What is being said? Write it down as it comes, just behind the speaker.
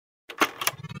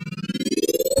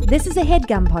This is a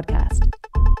HeadGum podcast.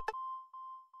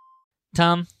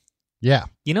 Tom, Yeah.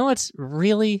 you know what's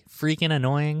really freaking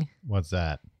annoying? What's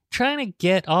that? Trying to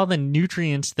get all the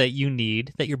nutrients that you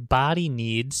need, that your body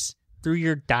needs, through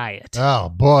your diet. Oh,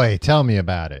 boy. Tell me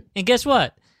about it. And guess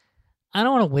what? I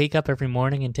don't want to wake up every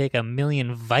morning and take a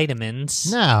million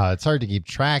vitamins. No, it's hard to keep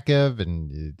track of,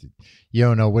 and you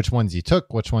don't know which ones you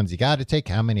took, which ones you got to take,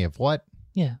 how many of what.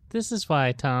 Yeah, this is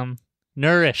why, Tom.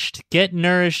 Nourished. Get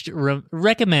Nourished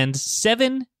recommends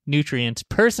 7 nutrients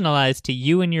personalized to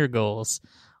you and your goals,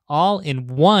 all in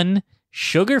one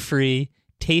sugar-free,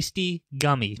 tasty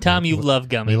gummy. Tom, you love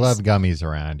gummies. We love gummies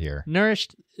around here.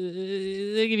 Nourished,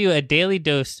 they give you a daily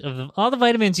dose of all the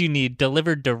vitamins you need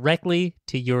delivered directly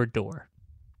to your door.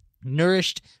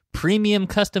 Nourished premium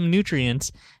custom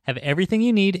nutrients have everything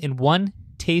you need in one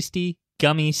tasty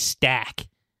gummy stack.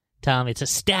 Tom, it's a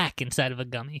stack inside of a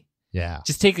gummy. Yeah.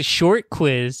 Just take a short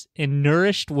quiz, and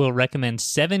Nourished will recommend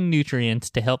 7 nutrients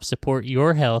to help support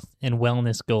your health and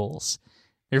wellness goals.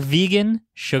 They're vegan,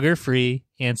 sugar-free,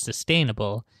 and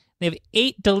sustainable. They have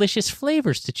 8 delicious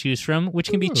flavors to choose from,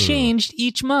 which can be changed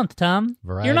each month, Tom.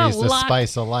 Variety's the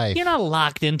spice of life. You're not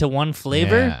locked into one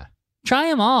flavor. Yeah. Try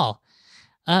them all.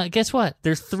 Guess what?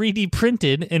 They're 3D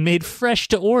printed and made fresh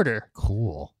to order.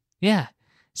 Cool. Yeah.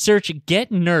 Search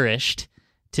Get Nourished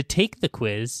to take the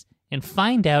quiz and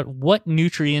find out what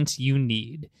nutrients you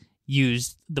need.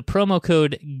 Use the promo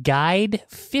code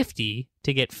GUIDE50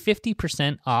 to get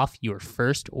 50% off your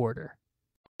first order.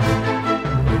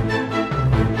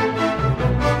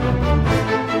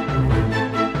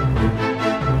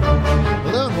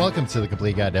 Hello and welcome to The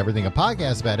Complete Guide to Everything, a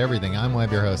podcast about everything. I'm one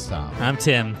of your hosts, Tom. I'm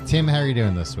Tim. Tim, how are you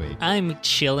doing this week? I'm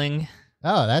chilling.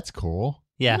 Oh, that's cool.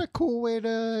 Yeah. What a cool way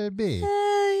to be.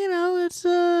 It's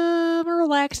I'm a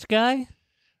relaxed guy.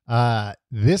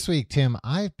 This week, Tim,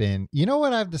 you know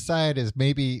what I've decided is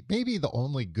maybe the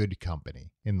only good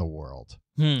company in the world.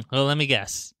 Well, let me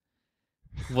guess.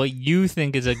 What you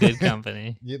think is a good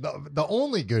company? Yeah, the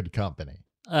only good company.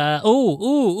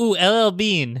 LL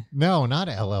Bean. No, not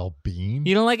LL Bean.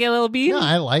 You don't like LL Bean? No,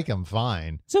 I like them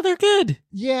fine. So they're good.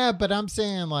 Yeah, but I'm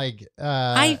saying like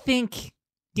I think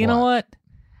you know what?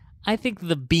 I think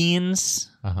the beans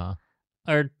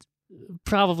are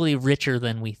probably richer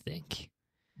than we think.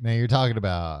 Now you're talking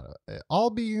about all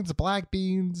beans, black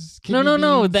beans, kidney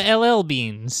No, beans? the LL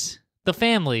Beans. The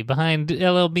family behind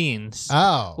LL Beans.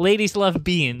 Oh. Ladies love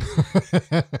beans.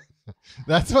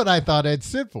 That's what I thought it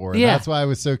stood for. Yeah. That's why I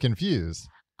was so confused.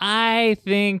 I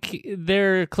think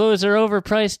their clothes are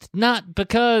overpriced, not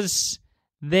because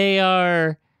they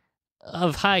are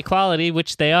of high quality,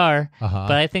 which they are,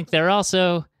 but I think they're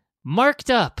also marked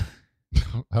up.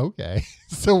 Okay.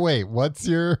 So wait,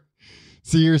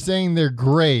 so you're saying they're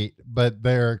great, but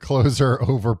their clothes are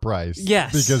overpriced.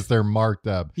 Yes. Because they're marked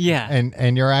up. Yeah.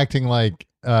 And you're acting like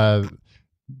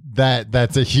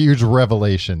that's a huge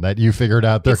revelation that you figured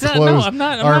out their clothes I'm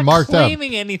not marked up.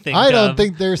 claiming anything. I don't Dub.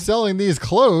 think they're selling these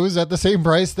clothes at the same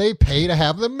price they pay to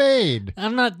have them made.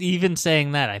 I'm not even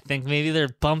saying that. I think maybe they're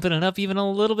bumping it up even a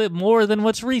little bit more than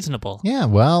what's reasonable. Yeah,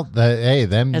 well,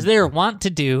 As they want to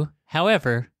do.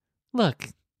 However, look,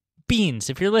 Beans,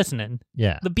 if you're listening.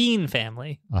 Yeah. The Bean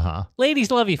family. Uh-huh. Ladies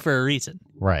love you for a reason.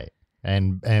 Right.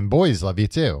 And boys love you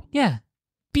too. Yeah.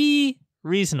 Be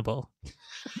reasonable.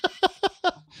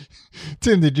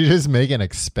 Tim, did you just make an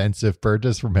expensive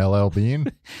purchase from LL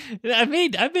Bean? I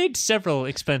made several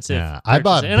expensive Yeah. I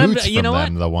bought purchases. boots from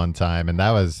them the one time, and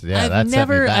that was that set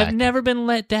me back. I've never been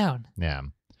let down. Yeah.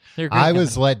 They're great I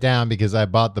was company. let down because I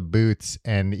bought the boots,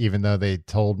 and even though they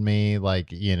told me,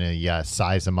 like,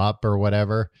 size them up or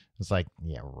whatever, it's like,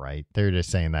 yeah, right. They're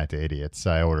just saying that to idiots.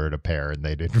 So I ordered a pair, and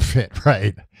they didn't fit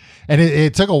right. And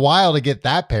it took a while to get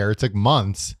that pair. It took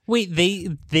months. Wait,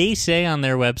 they say on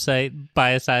their website, buy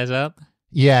a size up?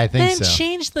 Yeah, I think Then so.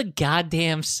 change the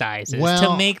goddamn sizes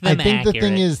Well, to make them I think accurate. the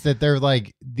thing is that they're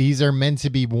like, these are meant to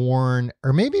be worn,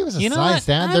 or maybe it was a You know size what?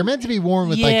 down. They're meant to be worn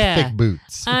with like thick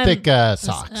boots, thick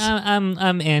socks.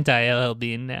 I'm anti LL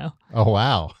Bean now. Oh,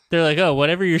 wow. They're like, oh,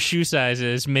 whatever your shoe size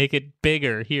is, make it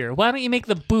bigger. Here, why don't you make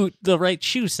the boot the right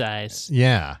shoe size?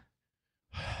 Yeah.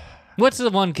 What's the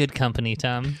one good company,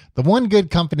 Tom? The one good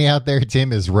company out there,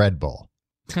 Tim, is Red Bull.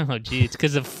 Oh, gee, it's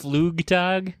because of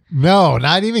Flugtag? No,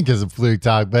 not even because of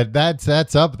Flugtag, but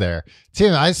that's up there.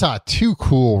 Tim, I saw 2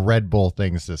 cool Red Bull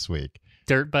things this week.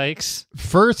 Dirt bikes?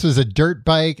 First was a dirt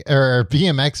bike or a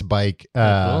BMX bike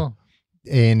Cool.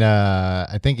 in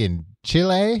I think in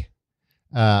Chile.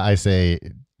 I say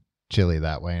Chile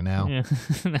that way now. Yeah.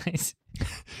 Nice.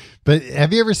 But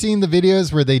have you ever seen the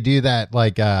videos where they do that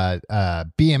like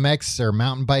BMX or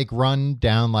mountain bike run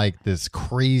down like this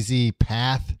crazy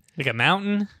path? Like a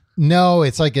mountain? No,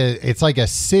 it's like a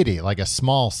city, like a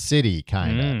small city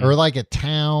kind of, or like a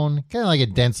town, kind of like a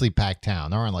densely packed town.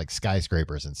 There aren't like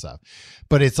skyscrapers and stuff,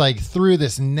 but it's like through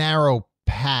this narrow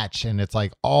patch, and it's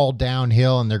like all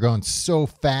downhill, and they're going so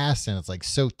fast, and it's like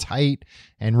so tight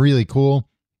and really cool.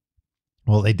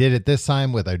 Well, they did it this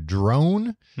time with a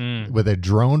drone,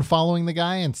 following the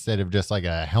guy instead of just like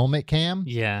a helmet cam.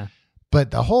 Yeah. But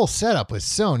the whole setup was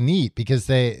so neat because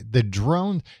the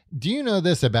drone. Do you know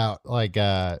this about like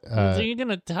so you're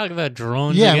gonna talk about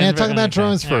drones? Yeah, I'm again gonna talk about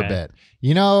drones for a bit.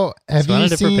 You know, have you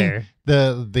seen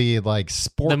the like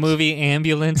sports, the movie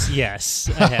Ambulance? Yes,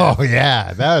 I have. Oh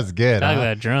yeah, that was good. Talk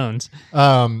about drones.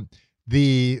 And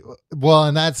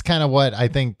that's kind of what I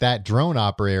think that drone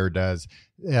operator does.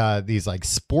 These like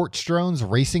sports drones,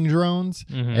 racing drones,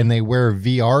 and they wear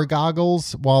VR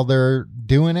goggles while they're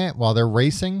doing it, while they're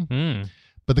racing.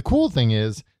 But the cool thing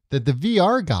is that the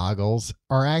VR goggles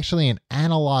are actually an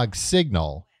analog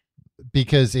signal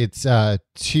because it's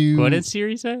two. What did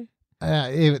Siri say?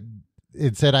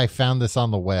 It said I found this on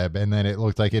the web, and then it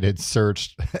looked like it had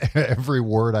searched every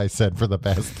word I said for the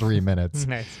past 3 minutes.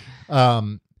 Nice.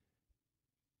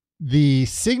 The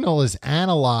signal is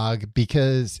analog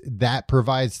because that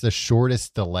provides the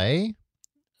shortest delay.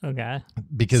 Okay.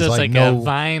 Because so it's like no a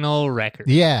vinyl record.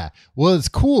 Yeah. Well, it's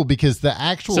cool because the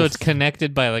actual. So it's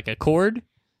connected by like a cord?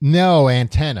 No,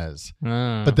 antennas.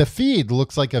 Oh. But the feed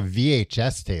looks like a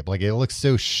VHS tape. Like it looks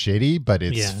so shitty, but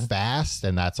it's fast,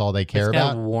 and that's all they care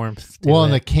about. Warmth.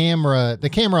 And the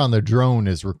camera on the drone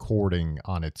is recording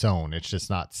on its own. It's just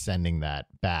not sending that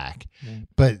back. Yeah.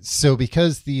 But so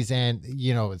because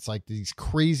it's like these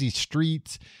crazy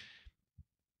streets,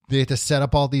 they had to set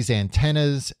up all these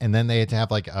antennas, and then they had to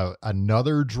have like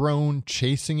another drone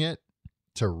chasing it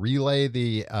to relay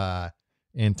the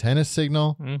antenna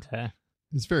signal. Okay.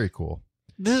 It's very cool.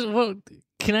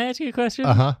 Can I ask you a question?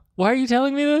 Uh-huh. Why are you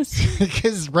telling me this?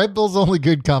 Because Red Bull's only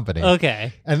good company.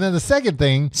 Okay. And then the second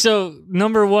thing. So,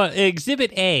 number one,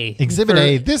 Exhibit A. Exhibit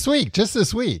A just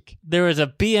this week. There was a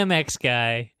BMX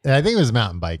guy. I think it was a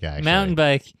mountain bike, actually. Mountain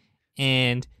bike,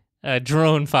 and a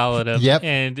drone followed him. Yep.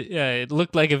 And it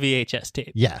looked like a VHS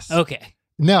tape. Yes. Okay.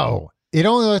 No. It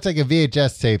only looked like a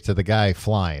VHS tape to the guy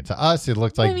flying. To us, it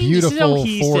looked like beautiful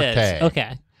 4K. Says.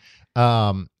 Okay.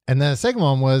 And then the second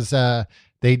one was it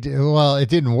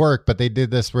didn't work, but they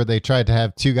did this where they tried to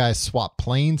have two guys swap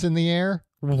planes in the air.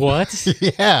 What?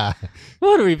 Yeah.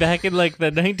 What are we back in like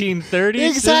the 1930s?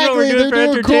 Exactly. They're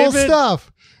doing cool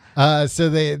stuff. So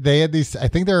they had these. I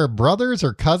think they're brothers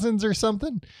or cousins or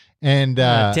something. And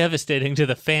devastating to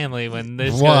the family when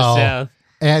this goes south.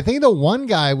 And I think the one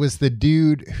guy was the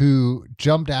dude who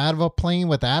jumped out of a plane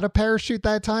without a parachute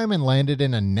that time and landed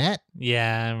in a net.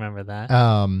 Yeah, I remember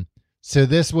that. So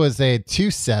this was two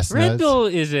Cessnas. Red Bull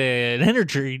is an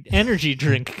energy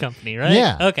drink company, right?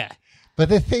 Yeah. Okay. But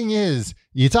the thing is,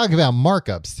 you talk about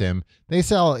markups, Tim. They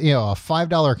sell, a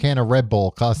 $5 can of Red Bull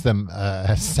costs them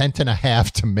 $1.50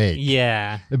 cents to make.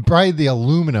 Yeah. Probably the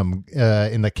aluminum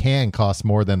in the can costs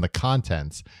more than the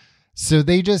contents. So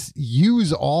they just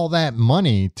use all that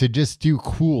money to just do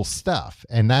cool stuff.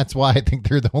 And that's why I think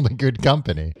they're the only good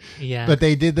company. Yeah. But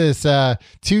they did this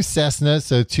two Cessnas,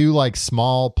 so two like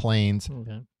small planes.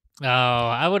 Okay. Oh,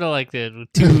 I would have liked it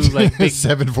with two like big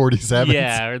 747s.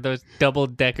 Yeah, or those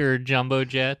double-decker jumbo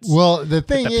jets. Well, the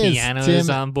thing with is, the piano Tim, is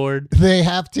on board. They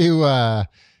have to,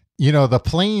 the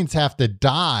planes have to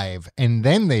dive and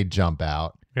then they jump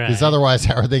out. Because otherwise,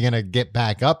 how are they going to get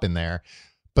back up in there?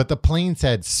 But the planes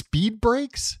had speed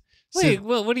brakes. Wait,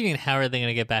 what do you mean? How are they going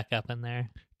to get back up in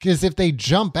there? Because if they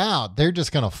jump out, they're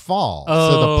just going to fall.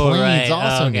 So the planes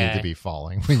also need to be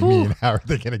falling. What do you mean? How are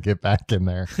they going to get back in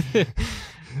there?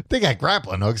 They got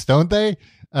grappling hooks, don't they?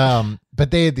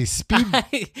 But they had these speed.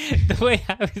 The way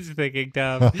I was thinking,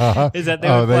 Tom, is that they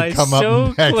would fly come so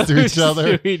up next close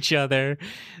to each other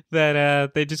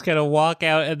that they just kind of walk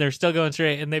out and they're still going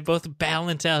straight, and they both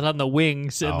balance out on the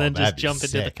wings and then just jump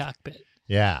into the cockpit.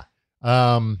 Yeah.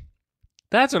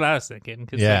 That's what I was thinking.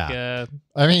 Yeah.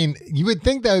 I mean, you would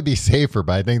think that would be safer,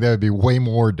 but I think that would be way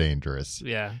more dangerous.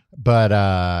 Yeah.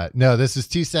 But no, this is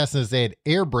two Cessnas. They had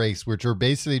air brakes, which were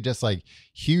basically just like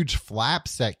huge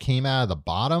flaps that came out of the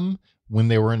bottom when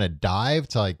they were in a dive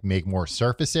to like make more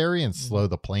surface area and slow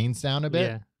the planes down a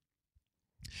bit. Yeah.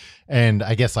 And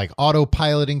I guess like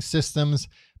autopiloting systems,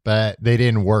 but they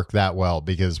didn't work that well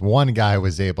because one guy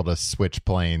was able to switch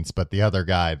planes, but the other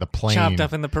guy, the plane chopped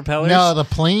up in the propellers. No, the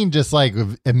plane just like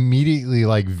immediately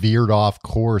like veered off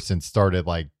course and started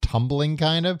like tumbling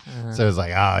kind of. So it was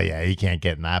like, oh yeah, he can't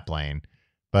get in that plane.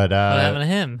 But what happened to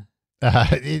him?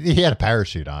 He had a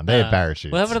parachute on. They had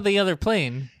parachutes. What happened to the other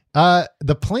plane?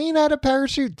 The plane had a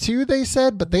parachute too, they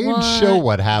said, but they didn't show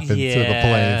what happened to the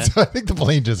plane. So I think the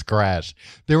plane just crashed.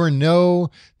 There were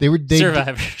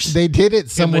survivors. They did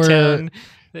it somewhere.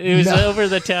 It was over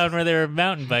the town where they were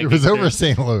mountain biking. It was over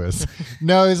St. Louis.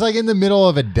 No, it was like in the middle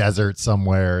of a desert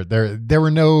somewhere. There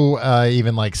were no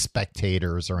even like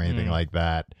spectators or anything like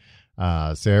that.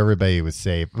 So everybody was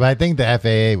safe. But I think the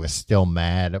FAA was still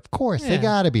mad. Of course, they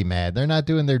got to be mad. They're not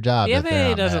doing their job. The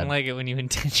FAA doesn't like it when you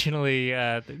intentionally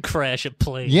crash a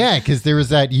plane. Yeah, because there was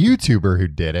that YouTuber who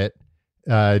did it.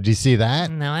 Did you see that?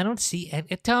 No, I don't see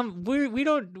it. Tom, we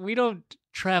don't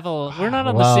travel. We're not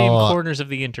on the same corners of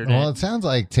the internet. Well, it sounds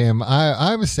like, Tim,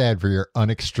 I'm sad for your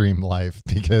unextreme life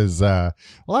because a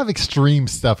lot of extreme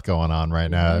stuff going on right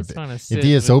now. If you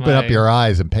just open up your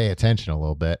eyes and pay attention a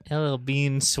little bit. LL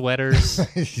Bean sweaters.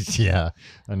 Yeah.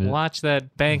 Watch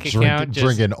that bank account.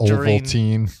 Drinking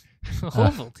Ovaltine.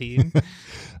 Ovaltine.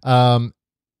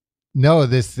 No,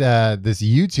 this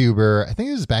YouTuber, I think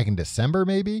it was back in December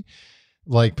maybe,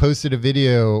 like posted a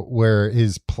video where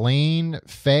his plane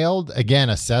failed, again,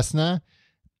 a Cessna,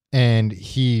 and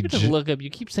he look up.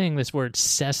 You keep saying this word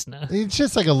Cessna. It's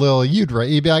just like a little, you'd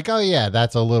be like, oh yeah,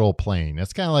 that's a little plane.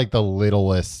 It's kind of like the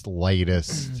littlest,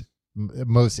 lightest,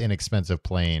 most inexpensive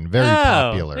plane. Very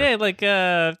popular. Yeah, like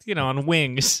on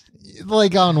wings.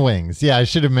 Like on wings. Yeah, I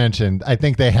should have mentioned. I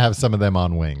think they have some of them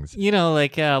on wings.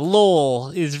 Like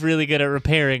Lowell is really good at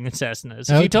repairing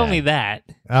Cessnas. If you told me that.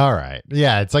 All right.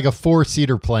 Yeah, it's like a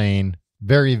 4-seater plane.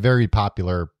 Very, very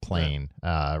popular plane,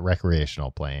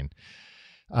 recreational plane.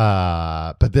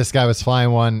 But this guy was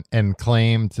flying one and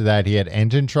claimed that he had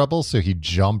engine trouble, so he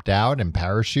jumped out and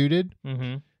parachuted.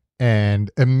 Mm-hmm.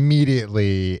 And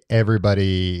immediately,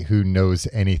 everybody who knows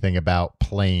anything about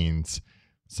planes,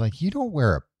 it's like, you don't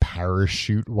wear a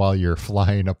parachute while you're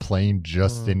flying a plane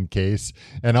just in case.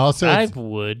 And also, I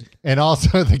would. And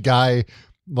also, the guy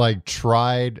like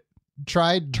tried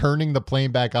turning the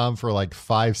plane back on for like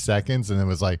 5 seconds, and then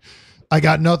was like, I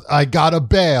got a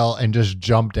bail, and just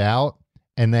jumped out.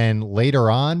 And then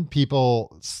later on,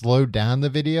 people slowed down the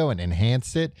video and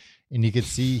enhanced it, and you could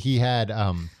see he had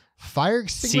fire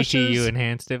extinguishers. CTU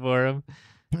enhanced it for him.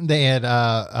 They had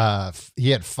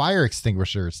he had fire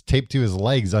extinguishers taped to his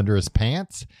legs under his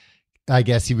pants. I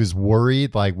guess he was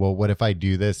worried, like, well, what if I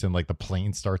do this and like the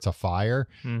plane starts a fire?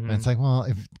 Mm-hmm. And it's like, well,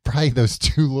 probably those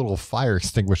 2 little fire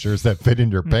extinguishers that fit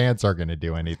in your pants aren't going to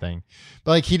do anything.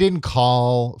 But like, he didn't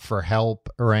call for help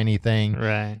or anything.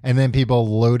 Right. And then people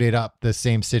loaded up the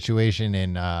same situation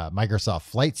in Microsoft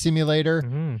Flight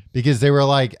Simulator because they were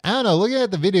like, I don't know, looking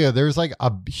at the video, there's like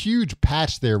a huge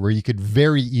patch there where you could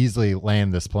very easily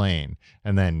land this plane.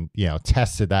 And then,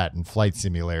 tested that in Flight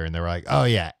Simulator, and they were like, oh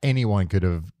yeah, anyone could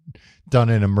have done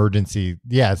an emergency.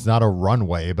 Yeah, it's not a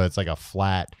runway, but it's like a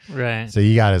flat. Right. So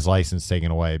he got his license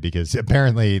taken away because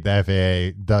apparently the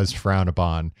FAA does frown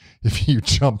upon if you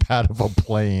jump out of a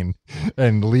plane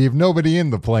and leave nobody in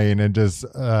the plane and just.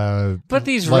 But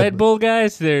these Red Bull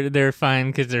guys, they're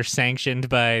fine because they're sanctioned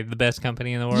by the best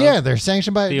company in the world. Yeah, they're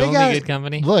sanctioned by the only good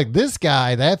company. Look, this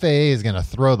guy, the FAA is going to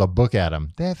throw the book at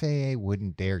him. The FAA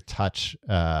wouldn't dare touch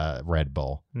Red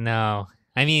Bull. No,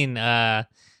 I mean.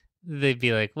 They'd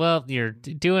be like, well, you're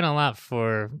doing a lot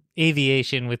for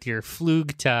aviation with your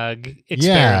Flugtag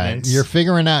experiments. Yeah, you're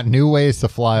figuring out new ways to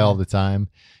fly all the time.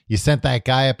 You sent that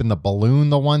guy up in the balloon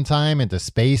the one time into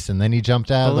space, and then he jumped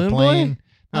out of the plane.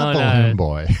 Not Balloon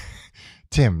Boy.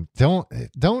 Tim,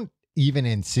 don't even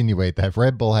insinuate that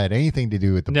Red Bull had anything to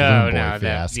do with the Balloon Boy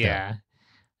fiasco. Yeah.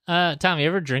 Tom, you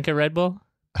ever drink a Red Bull?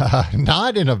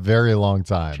 Not in a very long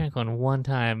time. I drank one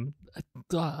time.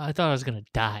 I thought I was going to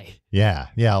die. Yeah,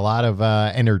 a lot of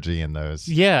energy in those.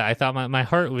 Yeah, I thought my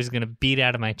heart was going to beat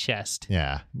out of my chest.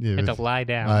 Yeah. I had to lie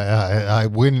down. I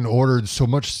went and ordered so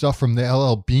much stuff from the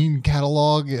LL Bean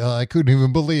catalog, I couldn't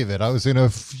even believe it. I was in a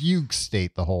fugue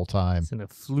state the whole time. It's in a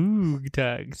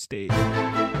Flugtag state.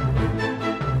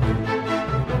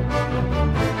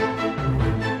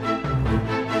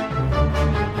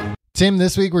 Tim,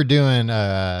 this week we're doing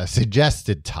a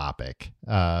suggested topic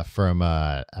from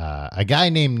a guy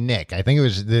named Nick. I think it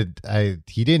was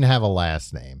he didn't have a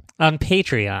last name. On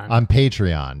Patreon.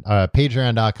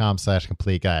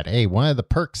 Patreon.com/complete guide. Hey, one of the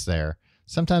perks there,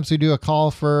 sometimes we do a call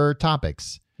for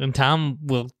topics. And Tom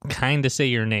will kind of say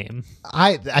your name.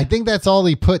 I think that's all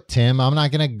he put, Tim. I'm not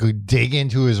going to go dig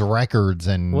into his records.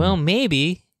 Well,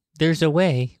 maybe there's a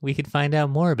way we could find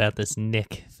out more about this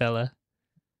Nick fella.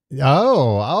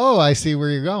 Oh, I see where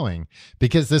you're going.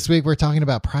 Because this week we're talking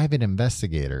about private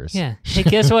investigators. Yeah. Hey,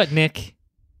 guess what, Nick?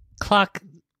 Clock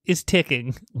is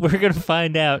ticking. We're going to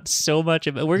find out so much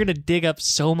about. We're going to dig up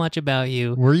so much about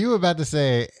you. Were you about to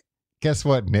say, guess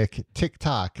what, Nick?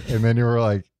 TikTok. And then you were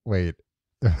like, Wait.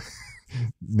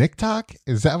 Nick talk?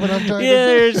 Is that what I'm trying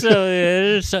Yeah, to say?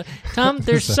 there's Tom,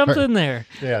 there's Sorry. something there.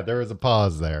 Yeah, there was a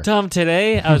pause there. Tom,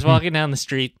 today I was walking down the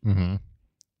street, Mm-hmm.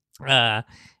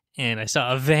 and I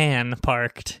saw a van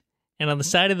parked, and on the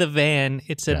side of the van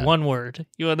it said one word.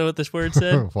 You want to know what this word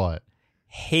said? What?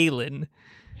 Halen.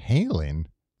 Halen?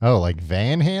 Oh, like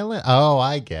Van Halen? Oh,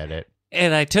 I get it.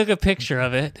 And I took a picture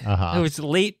of it. I was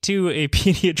late to a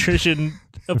pediatrician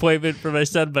appointment for my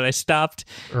son, but I stopped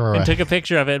and took a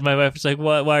picture of it. And my wife was like,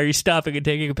 why are you stopping and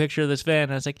taking a picture of this van?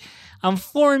 And I was like, I'm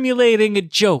formulating a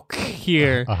joke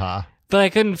here. But I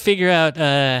couldn't figure out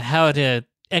how to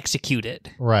execute it.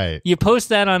 Right. You post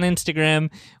that on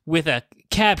Instagram with a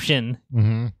caption,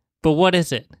 but what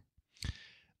is it?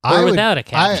 Or without a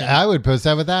caption. I would post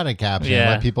that without a caption.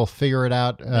 Yeah. Let people figure it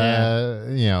out.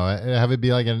 Have it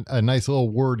be like a nice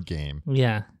little word game.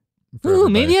 Yeah. Ooh,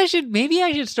 maybe I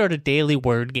should start a daily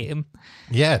word game.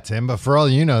 Yeah, Tim. But for all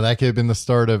you know, that could have been the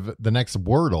start of the next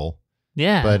Wordle.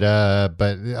 Yeah. But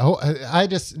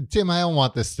Tim, I don't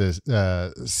want this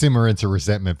to simmer into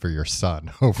resentment for your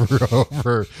son over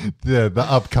the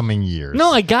upcoming years.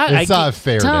 No, it's not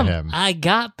fair Tom, to him. I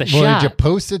got the Well, shot. did you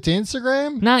post it to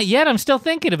Instagram? Not yet. I'm still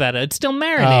thinking about it. It's still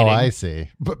marinating. Oh, I see.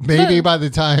 But maybe by the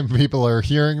time people are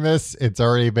hearing this, it's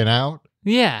already been out.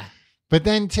 Yeah. But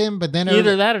then, Tim,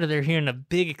 either that or they're hearing a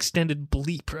big extended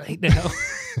bleep right now.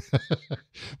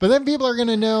 But then people are going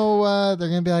to know, they're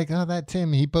going to be like, oh, that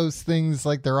Tim, he posts things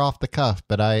like they're off the cuff.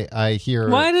 But I hear.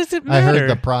 Why does it matter? I heard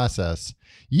the process.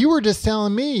 You were just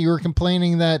telling me, you were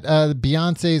complaining that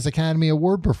Beyonce's Academy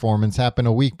Award performance happened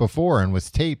a week before and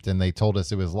was taped, and they told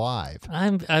us it was live.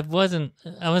 I wasn't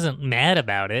mad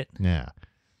about it. Yeah.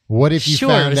 What if you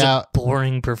found it was out a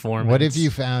boring performance? What if you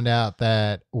found out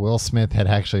that Will Smith had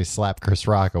actually slapped Chris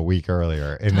Rock a week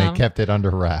earlier and they kept it under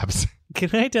wraps?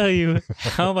 Can I tell you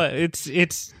how much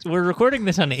it's we're recording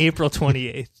this on April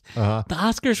 28th. The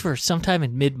Oscars were sometime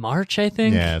in mid-March, I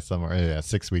think. Yeah, somewhere. Yeah,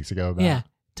 6 weeks ago. About. Yeah,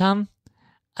 Tom,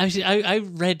 I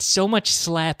read so much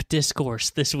slap discourse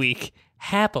this week.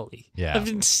 Happily, yeah. I've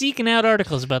been seeking out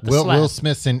articles about the slap. Will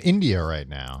Smith's in India right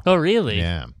now. Oh, really?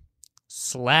 Yeah.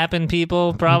 Slapping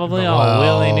people probably all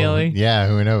willy-nilly. Yeah,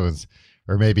 who knows?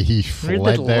 Or maybe he fled there.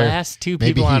 We're the last two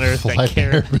people on Earth that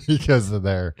care. Because of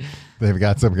they've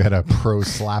got some kind of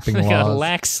pro-slapping laws. They got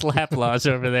lax slap laws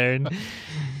over there.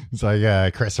 It's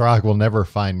like, Chris Rock will never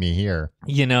find me here.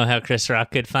 You know how Chris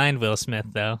Rock could find Will Smith,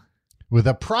 though? With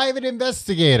a private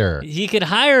investigator. He could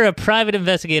hire a private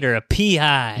investigator, a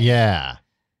PI. Yeah.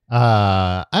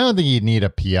 I don't think you'd need a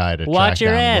PI to watch track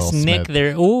your down ass, Will Smith. Nick.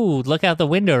 There. Ooh, look out the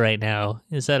window right now.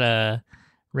 Is that a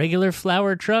regular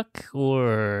flower truck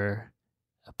or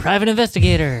a private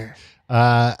investigator?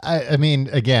 I mean,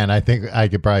 again, I think I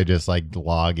could probably just like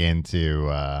log into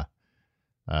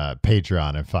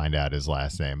Patreon and find out his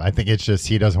last name. I think it's just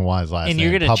he doesn't want his last name. And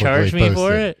you're going to charge me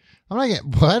for it? I'm not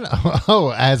getting what?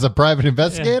 Oh, as a private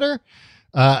investigator?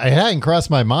 Yeah. It hadn't crossed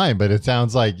my mind, but it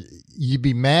sounds like you'd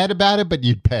be mad about it, but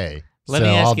you'd pay. Let me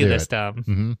ask you this, Tom.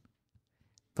 Mm-hmm.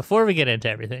 Before we get into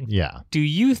everything, do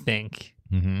you think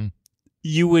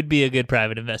you would be a good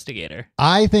private investigator?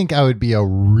 I think I would be a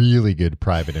really good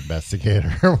private investigator.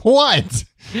 What?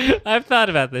 I've thought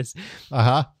about this.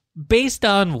 Based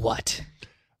on what?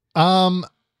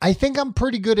 I think I'm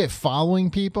pretty good at following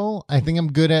people. I think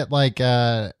I'm good at like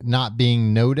not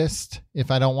being noticed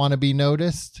if I don't want to be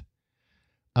noticed.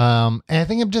 And I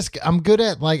think I'm good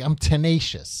at like I'm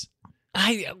tenacious.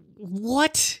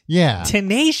 What? Yeah.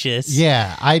 Tenacious?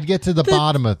 Yeah, I'd get to the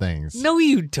bottom of things. No,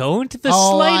 you don't. The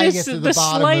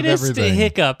slightest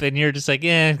hiccup and you're just like,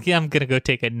 yeah, I'm going to go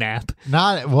take a nap.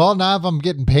 Not if I'm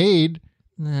getting paid.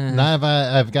 Not if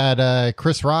I've got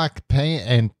Chris Rock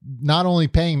and not only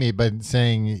paying me, but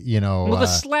saying, Well, the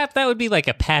slap, that would be like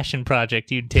a passion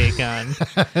project you'd take on.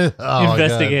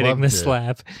 Investigating the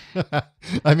slap.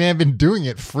 I mean, I've been doing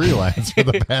it freelance for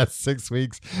the past 6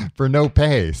 weeks for no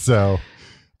pay. So,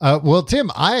 well,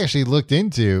 Tim, I actually looked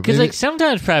into... Because like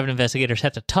sometimes private investigators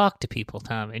have to talk to people,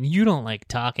 Tom, and you don't like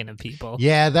talking to people.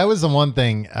 Yeah, that was the one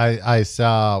thing I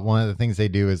saw. One of the things they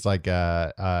do is like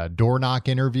door knock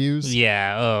interviews.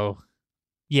 Yeah,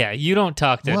 yeah, you don't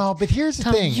talk to... Well, but here's the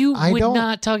thing. You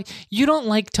not talk... You don't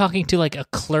like talking to like a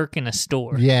clerk in a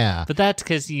store. Yeah. But that's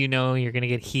because you're going to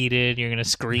get heated. You're going to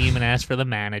scream and ask for the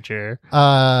manager.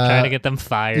 Trying to get them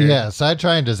fired. Yes, I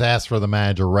try and just ask for the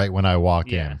manager right when I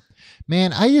walk in.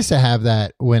 Man, I used to have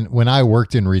that when I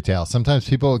worked in retail. Sometimes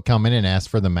people would come in and ask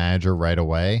for the manager right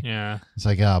away. Yeah. It's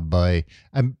like, oh, boy.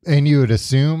 And you would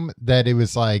assume that it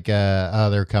was like, oh,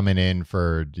 they're coming in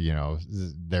for,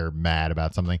 they're mad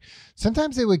about something.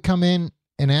 Sometimes they would come in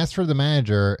and ask for the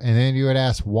manager, and then you would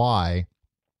ask why.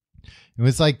 It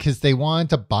was like because they wanted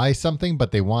to buy something,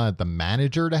 but they wanted the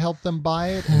manager to help them buy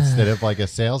it instead of like a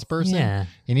salesperson. Yeah.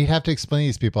 And you'd have to explain to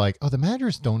these people like, oh, the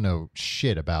managers don't know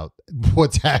shit about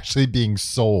what's actually being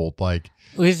sold. Like,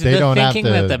 Was they the don't have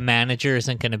thinking to- that the manager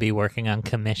isn't going to be working on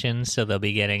commissions, so they'll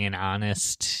be getting an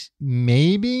honest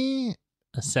maybe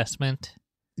assessment?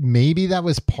 that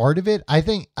was part of it. I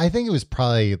think it was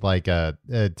probably like to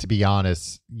be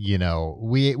honest, you know,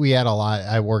 we had a lot.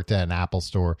 I worked at an Apple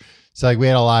store, so like we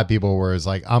had a lot of people where it's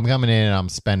like, I'm coming in and I'm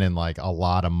spending like a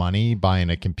lot of money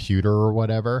buying a computer or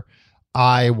whatever.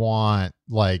 I want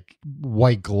like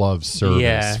white glove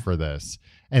service for this.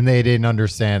 And they didn't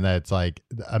understand that it's like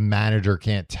a manager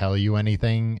can't tell you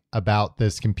anything about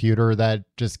this computer that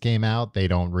just came out. They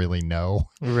don't really know.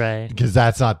 Right. Because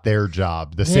that's not their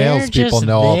job. The They're salespeople just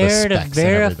know all the there specs to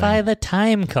verify and everything. the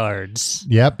time cards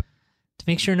Yep. to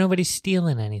make sure nobody's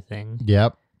stealing anything.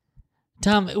 Yep.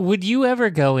 Tom, would you ever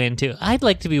go into... I'd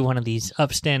like to be one of these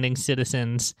upstanding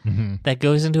citizens that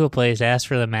goes into a place, asks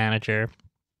for the manager.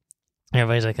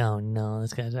 Everybody's like, oh no,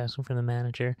 this guy's asking for the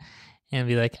manager. And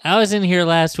be like, I was in here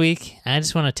last week. I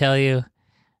just want to tell you,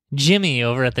 Jimmy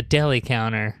over at the deli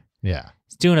counter Yeah.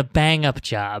 is doing a bang-up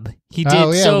job. He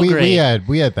did so we, great.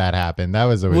 We had that happen. That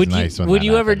was always nice. Would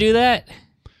you ever do that?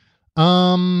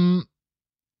 I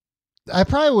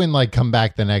probably wouldn't like come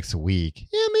back the next week.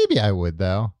 Yeah, maybe I would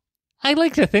though. I'd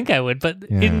like to think I would, but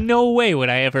Yeah. in no way would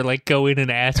I ever like go in and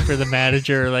ask for the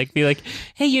manager or like be like,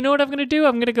 hey, you know what I'm going to do?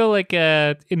 I'm going to go like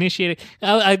initiate it.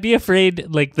 I'd be afraid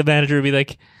like the manager would be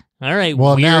like, all right,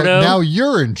 Well, weirdo. now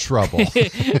you're in trouble.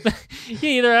 Yeah,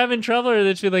 either I'm in trouble or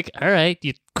they'd be like, all right,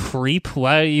 you creep.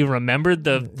 Why you remembered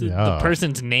the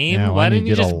person's name? Yeah, why didn't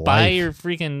you get a just buy life? your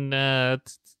freaking,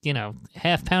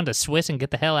 half pound of Swiss and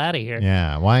get the hell out of here?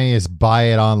 Yeah. Why don't you just buy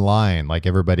it online like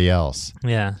everybody else?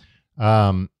 Yeah.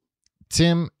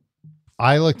 Tim,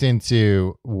 I looked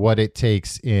into what it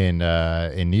takes in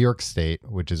New York State,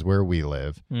 which is where we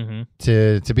live,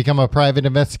 to become a private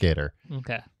investigator.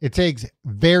 Okay. It takes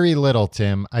very little,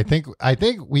 Tim. I think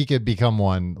we could become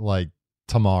one like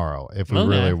tomorrow if we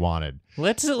really wanted.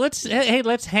 Let's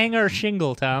hang our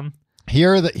shingle, Tom.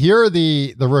 Here are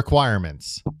the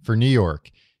requirements for New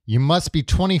York. You must be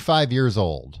 25 years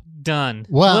old. Done.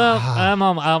 Well,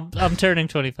 I'm turning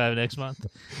 25 next month.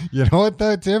 You know what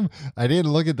though, Tim? I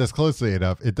didn't look at this closely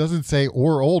enough. It doesn't say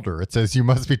or older. It says you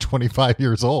must be 25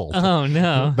 years old. Oh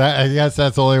no. I guess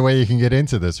that's the only way you can get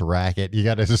into this racket. You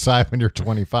got to decide when you're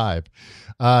 25.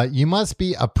 You must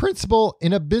be a principal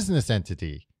in a business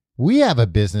entity. We have a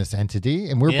business entity,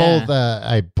 and we're both,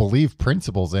 I believe,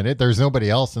 principals in it. There's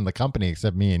nobody else in the company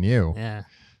except me and you. Yeah.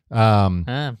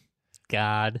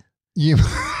 God. You.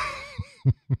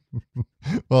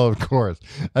 Well, of course.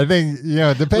 I think,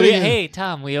 depending. Hey,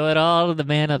 Tom, we owe it all to the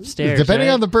man upstairs. Depending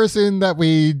right? on the person that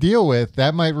we deal with,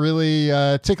 that might really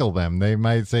tickle them. They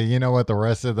might say, you know what, the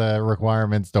rest of the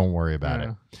requirements, don't worry about it.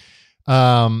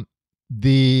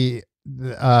 The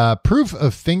proof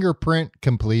of fingerprint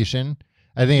completion.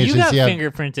 I think it's you just got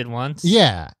fingerprinted once.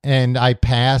 Yeah, and I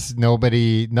passed.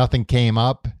 Nothing came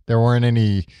up. There weren't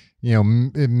any,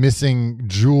 missing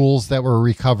jewels that were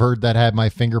recovered that had my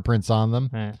fingerprints on them.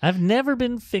 Right. I've never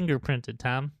been fingerprinted,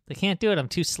 Tom. They can't do it. I'm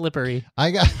too slippery. I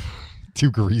got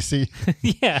too greasy.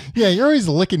 Yeah. Yeah, you're always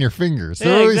licking your fingers.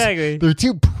 Exactly. They're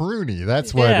too pruny.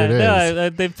 That's what it is. No,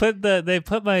 they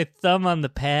put my thumb on the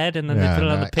pad and then they put it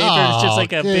on the paper. It's just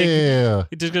like a big. Yeah.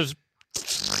 It just goes.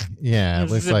 Yeah, it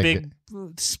It's looks a like big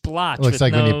splotch. Looks with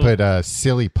like when you put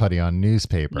silly putty on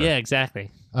newspaper. Yeah,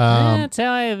 exactly. That's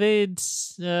how I evade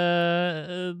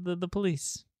the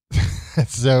police.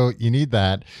 So you need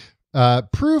that.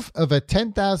 Proof of a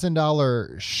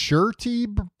 $10,000 surety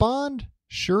bond.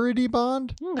 Surety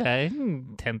bond. Okay,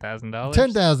 $10,000.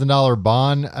 $10,000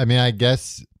 bond. I mean, I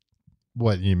guess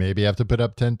what you maybe have to put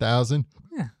up 10,000.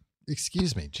 Yeah.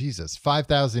 Excuse me, Jesus,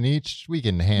 5,000 each. We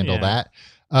can handle Yeah.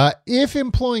 that. If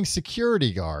employing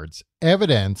security guards,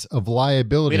 evidence of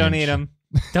liability. We don't need them.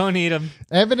 Don't need them.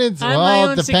 Evidence. I'm well, my it own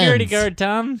depends. security guard,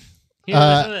 Tom. Here,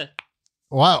 listen to this.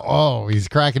 Wow. Oh, he's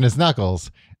cracking his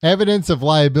knuckles. Evidence of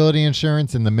liability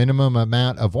insurance in the minimum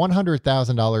amount of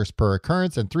 $100,000 per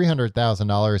occurrence and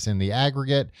 $300,000 in the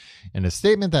aggregate. And a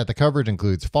statement that the coverage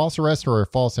includes false arrest or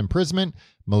false imprisonment,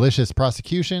 malicious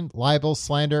prosecution, libel,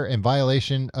 slander, and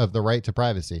violation of the right to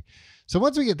privacy. So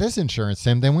once we get this insurance,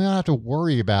 Tim, then we don't have to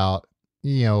worry about,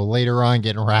 later on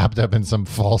getting wrapped up in some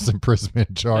false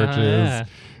imprisonment charges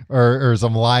or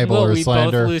some libel or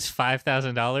slander. We both lose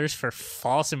 $5,000 for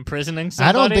false imprisoning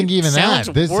somebody? I don't think even Sounds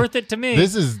that. worth it to me.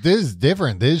 This is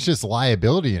different. This is just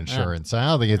liability insurance. I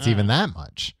don't think it's even that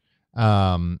much.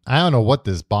 I don't know what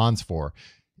this bond's for.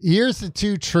 Here's the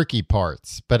two tricky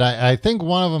parts, but I think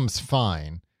one of them's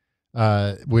fine,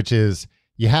 which is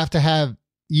you have to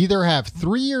either have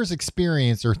 3 years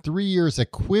experience or 3 years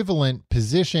equivalent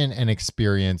position and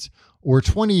experience, or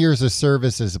 20 years of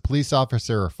service as a police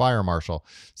officer or fire marshal.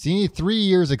 So you need 3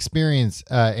 years experience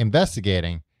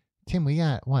investigating. Tim, we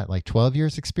got what, like 12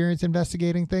 years experience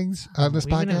investigating things on this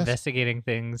We've been podcast? investigating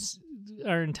things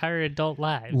our entire adult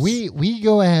lives. We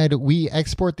go ahead, we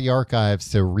export the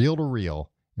archives to reel,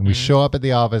 and we show up at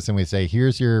the office and we say,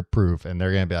 here's your proof. And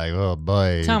they're going to be like, oh,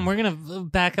 boy. Tom, we're going to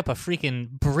back up a freaking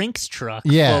Brinks truck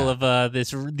full of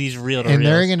these reel-to-reels. And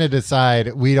they're going to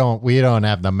decide we don't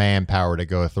have the manpower to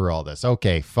go through all this.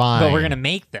 Okay, fine. But we're going to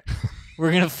make them.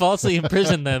 We're going to falsely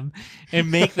imprison them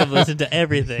and make them listen to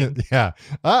everything. Yeah.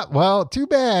 Well, too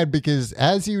bad, because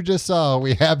as you just saw,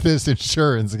 we have this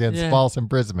insurance against false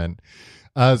imprisonment.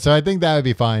 So I think that would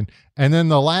be fine. And then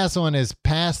the last one is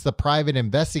pass the private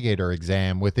investigator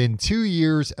exam within 2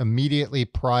 years immediately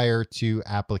prior to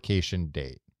application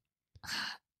date.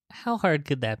 How hard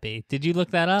could that be? Did you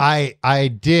look that up? I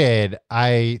did.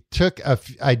 I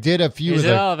did a few. Is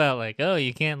it all about like, oh,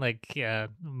 you can't like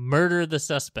murder the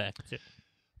suspect?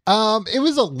 It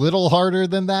was a little harder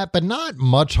than that, but not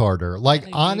much harder. Like,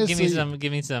 honestly,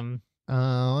 give me some.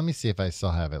 Let me see if I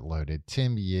still have it loaded.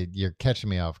 Tim, you're catching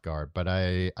me off guard, but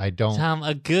I don't. Tom,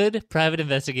 a good private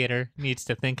investigator needs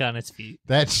to think on its feet.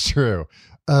 That's true.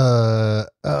 See,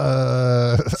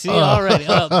 already.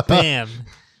 Oh, bam.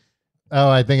 Oh,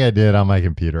 I think I did on my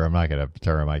computer. I'm not going to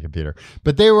turn on my computer.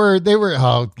 But they were,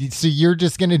 oh, so you're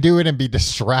just going to do it and be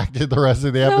distracted the rest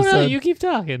of the episode? No, you keep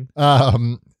talking.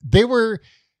 They were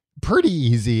pretty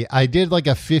easy. I did like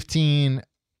a 15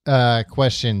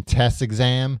 question test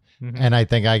exam, and I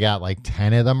think I got like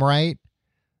 10 of them right.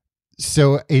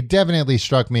 So it definitely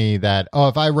struck me that,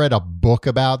 if I read a book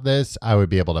about this, I would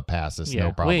be able to pass this,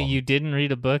 no problem. Wait, you didn't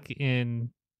read a book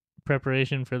in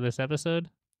preparation for this episode?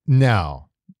 No.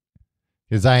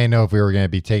 Because I didn't know if we were going to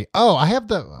be taking... Oh, I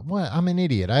have I'm an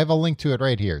idiot. I have a link to it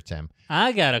right here, Tim.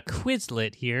 I got a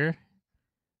Quizlet here.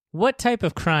 What type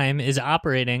of crime is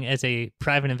operating as a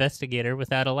private investigator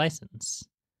without a license?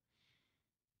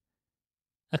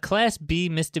 A Class B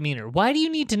misdemeanor. Why do you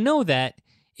need to know that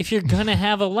if you're going to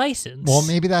have a license? Well,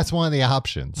 maybe that's one of the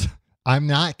options. I'm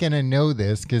not going to know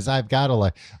this because I've got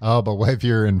to but what if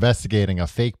you're investigating a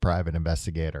fake private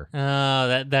investigator?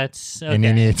 Oh, that's okay. And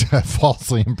you need to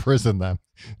falsely imprison them,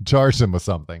 charge them with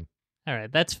something. All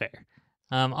right, that's fair.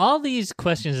 All these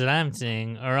questions that I'm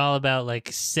seeing are all about like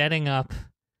setting up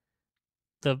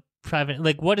the private,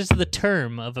 like what is the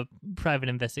term of a private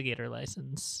investigator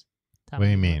license? What do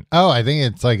you mean? Oh, I think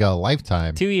it's like a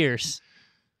lifetime. 2 years.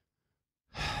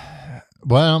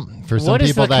 Well, for some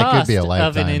people that could be a lifetime.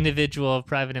 Of an individual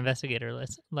private investigator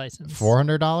license?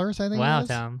 $400, I think. Wow,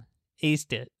 Tom,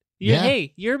 aced it. Yeah.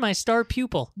 Hey, you're my star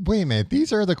pupil. Wait a minute.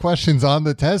 These are the questions on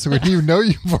the test when you know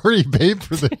you've already paid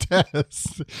for the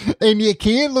test, and you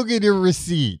can't look at your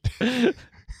receipt.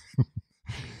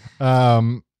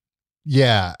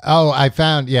 Yeah. Oh, I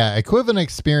found. Yeah, equivalent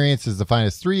experience is defined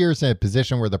as 3 years in a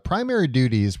position where the primary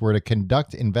duties were to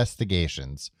conduct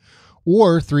investigations,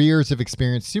 or 3 years of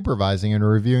experience supervising and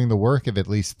reviewing the work of at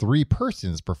least 3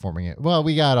 persons performing it. Well,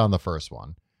 we got on the first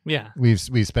one. Yeah. We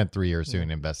spent 3 years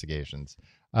doing investigations.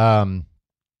 Also,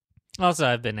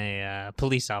 I've been a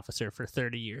police officer for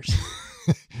 30 years.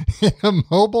 In a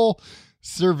mobile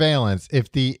surveillance,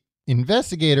 if the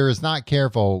investigator is not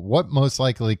careful, what most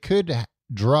likely could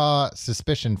draw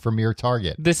suspicion from your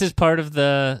target? This is part of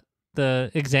the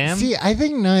exam? See, I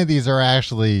think none of these are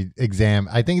actually exam.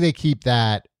 I think they keep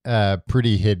that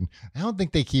pretty hidden. I don't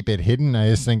think they keep it hidden. I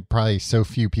just think probably so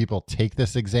few people take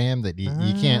this exam that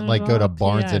you can't like go to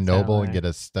Barnes and Noble and get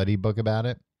a study book about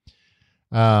it.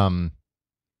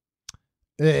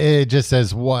 It just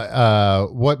says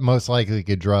what most likely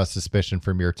could draw suspicion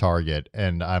from your target,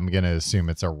 and I'm gonna assume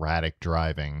it's erratic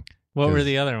driving. What were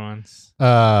the other ones?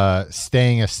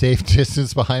 Staying a safe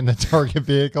distance behind the target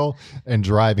vehicle and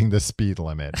driving the speed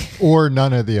limit, or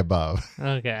none of the above.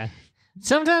 Okay.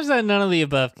 Sometimes that none of the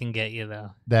above can get you,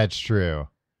 though. That's true.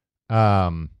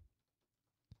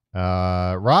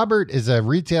 Robert is a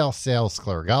retail sales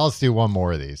clerk. Let's do one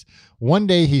more of these. One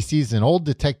day he sees an old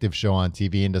detective show on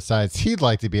TV and decides he'd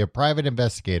like to be a private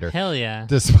investigator. Hell yeah.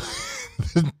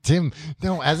 Tim,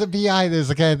 no, as a PI, there's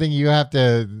the kind of thing you have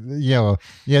to know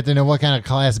what kind of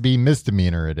Class B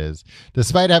misdemeanor it is,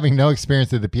 despite having no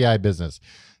experience in the PI business.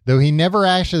 Though he never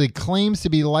actually claims to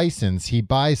be licensed, he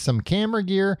buys some camera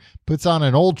gear, puts on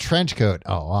an old trench coat.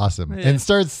 Oh, awesome. Yeah. And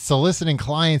starts soliciting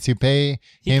clients who pay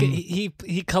him. He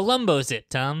Columbos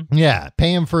it, Tom. Yeah,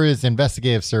 pay him for his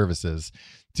investigative services.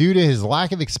 Due to his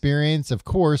lack of experience, of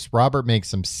course, Robert makes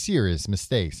some serious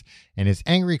mistakes, and his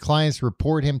angry clients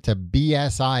report him to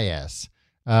BSIS.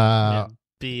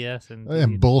 BS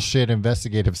and bullshit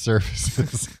investigative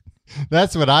services.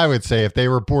 That's what I would say if they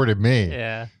reported me.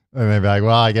 Yeah. And they'd be like,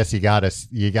 well, I guess you got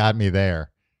me there.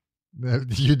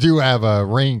 You do have a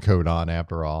raincoat on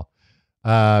after all.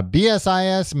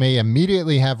 BSIS may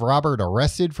immediately have Robert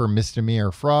arrested for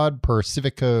misdemeanor fraud per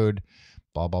Civic Code,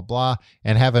 blah, blah, blah,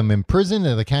 and have him imprisoned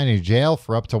in the county jail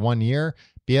for up to 1 year.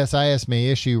 BSIS may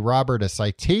issue Robert a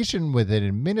citation with an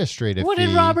administrative What fee.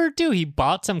 did Robert do? He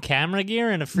bought some camera gear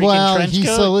and a freaking trench he's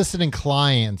coat? soliciting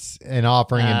clients and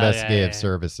offering investigative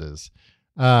services.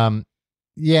 I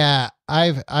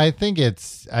think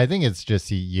it's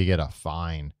just you get a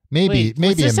fine. Maybe a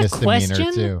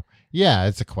misdemeanor too. Yeah,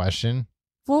 it's a question.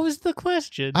 What was the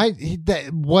question?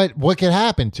 What could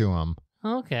happen to him?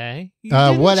 Okay.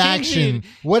 What action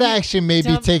may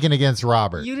be taken against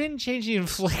Robert? You didn't change the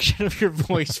inflection of your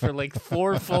voice for like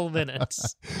 4 full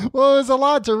minutes. Well, it was a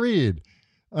lot to read.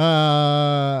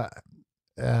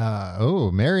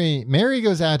 Mary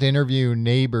goes out to interview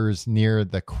neighbors near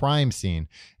the crime scene,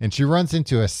 and she runs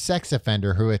into a sex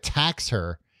offender who attacks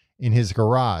her in his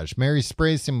garage. Mary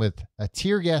sprays him with a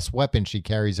tear gas weapon she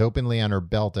carries openly on her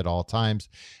belt at all times,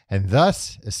 and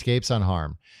thus escapes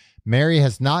unharmed. Mary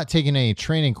has not taken any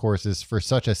training courses for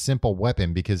such a simple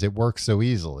weapon because it works so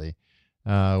easily.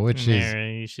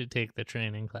 Mary, you should take the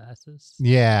training classes.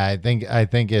 Yeah, I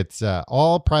think it's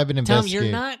all private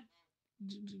investigators. Tom,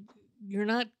 you're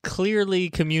not clearly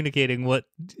communicating what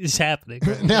is happening.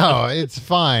 Right No, now. it's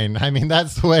fine. I mean,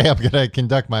 that's the way I'm going to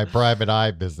conduct my private eye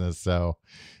business. So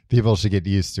people should get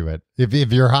used to it.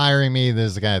 If you're hiring me, this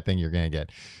is the kind of thing you're going to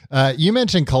get. You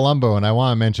mentioned Columbo, and I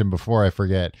want to mention before I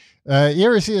forget. You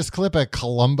ever see this clip of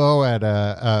Columbo at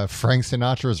Frank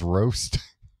Sinatra's roast?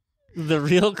 The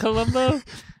real Columbo?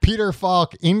 Peter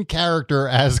Falk in character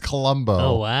as Columbo.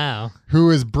 Oh, wow. Who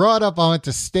is brought up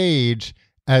onto stage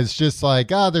as just like,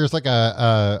 there's like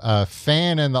a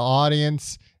fan in the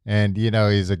audience, and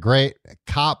he's a great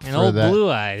cop for Blue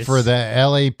Eyes for the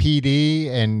LAPD,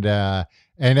 and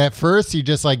at first he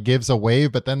just like gives a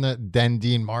wave, but then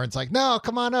Dean Martin's like, no,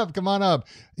 come on up.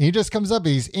 And he just comes up.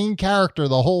 He's in character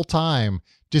the whole time,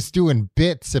 just doing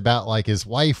bits about like his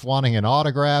wife wanting an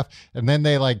autograph, and then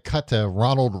they like cut to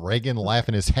Ronald Reagan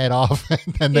laughing his head off.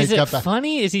 And then is it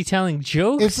funny? Is he telling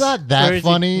jokes? It's not that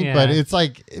funny, but it's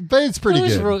pretty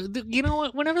good. You know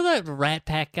what? Whenever that Rat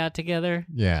Pack got together,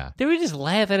 they would just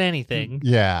laugh at anything.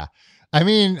 Yeah. I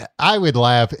mean, I would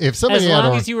laugh if somebody as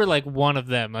long as you were like one of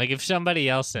them. Like if somebody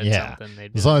else said something,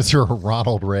 they'd be as long as you're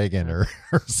Ronald Reagan or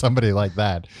somebody like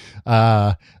that.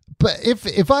 But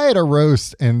if I had a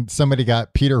roast and somebody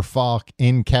got Peter Falk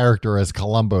in character as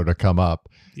Columbo to come up,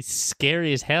 it's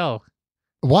scary as hell.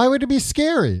 Why would it be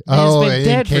scary? He's been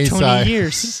dead for 20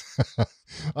 years.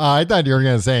 I thought you were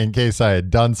going to say in case I had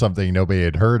done something nobody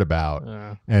had heard about,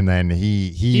 and then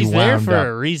he's there for up.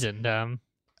 a reason, Dom.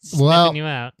 Well, you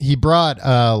out. He brought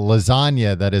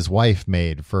lasagna that his wife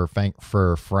made for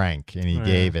Frank, and he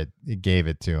gave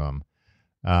it to him.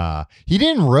 He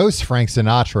didn't roast Frank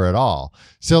Sinatra at all.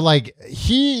 So like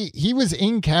he was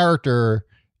in character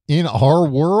in our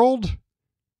world.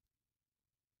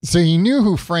 So he knew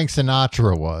who Frank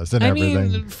Sinatra was and everything. I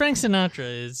mean, Frank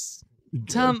Sinatra is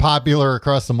popular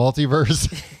across the multiverse.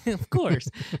 Of course.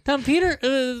 Tom,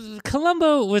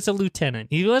 Columbo was a lieutenant.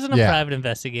 He wasn't a private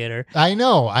investigator. I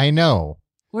know.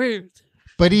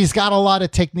 But he's got a lot of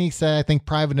techniques that I think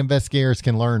private investigators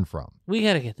can learn from. We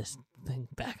got to get this thing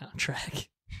back on track.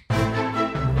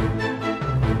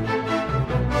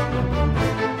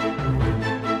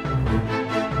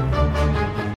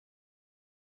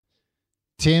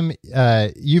 Tim,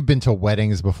 you've been to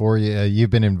weddings before. You've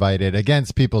been invited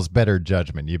against people's better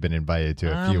judgment. You've been invited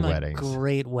to a few weddings. I'm a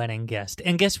great wedding guest.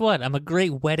 And guess what? I'm a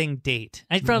great wedding date.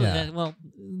 I probably,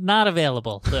 not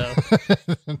available, though.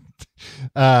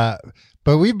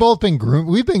 But we've both been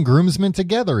groomsmen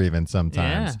together even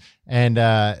sometimes. Yeah.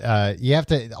 And you have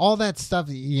to, all that stuff,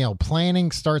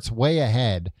 planning starts way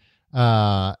ahead,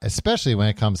 especially when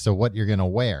it comes to what you're going to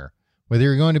wear. Whether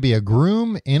you're going to be a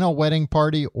groom in a wedding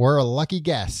party or a lucky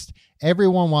guest,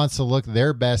 everyone wants to look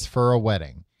their best for a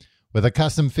wedding. With a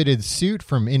custom-fitted suit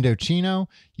from Indochino,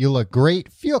 you look great,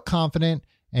 feel confident,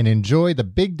 and enjoy the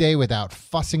big day without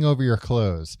fussing over your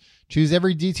clothes. Choose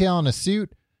every detail on a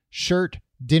suit, shirt,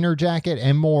 dinner jacket,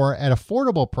 and more at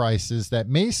affordable prices that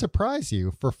may surprise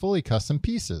you for fully custom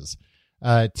pieces.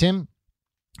 Tim,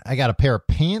 I got a pair of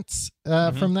pants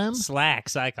from them.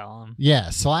 Slacks, I call them. Yeah,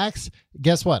 slacks.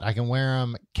 Guess what? I can wear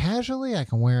them casually. I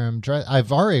can wear them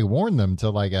I've already worn them to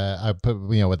like I put,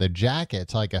 with a jacket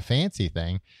to like a fancy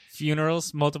thing.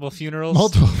 Funerals, multiple funerals.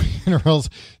 Multiple funerals.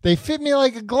 They fit me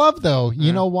like a glove, though.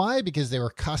 You know why? Because they were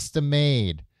custom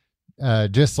made,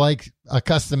 just like a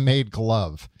custom made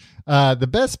glove. The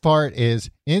best part is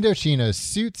Indochino's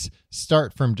suits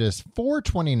start from just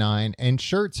 $4.29 and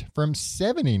shirts from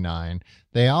 $79.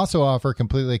 They also offer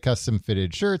completely custom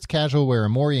fitted shirts, casual wear,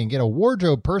 and more. You can get a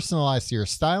wardrobe personalized to your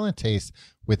style and taste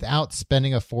without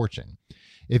spending a fortune.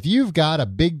 If you've got a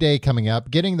big day coming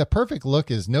up, getting the perfect look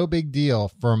is no big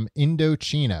deal from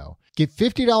Indochino. Get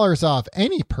 $50 off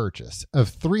any purchase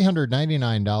of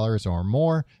 $399 or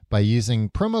more by using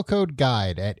promo code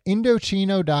GUIDE at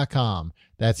Indochino.com.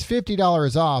 That's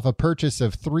 $50 off a purchase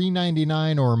of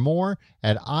 $399 or more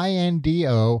at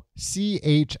INDOCHINO.com,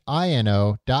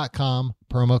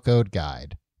 promo code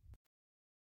GUIDE.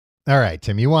 All right,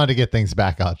 Tim, you wanted to get things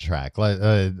back on track.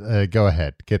 Go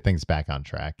ahead. Get things back on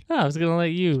track. Oh, I was going to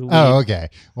let you lead. Oh, okay.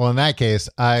 Well, in that case,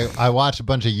 I watched a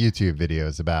bunch of YouTube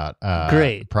videos about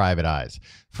private eyes.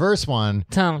 First one.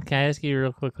 Tom, can I ask you a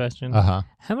real quick question? Uh-huh.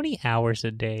 How many hours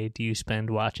a day do you spend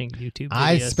watching YouTube videos?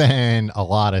 I spend a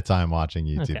lot of time watching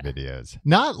YouTube videos.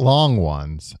 Not long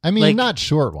ones. I mean, not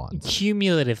short ones.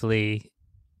 Cumulatively,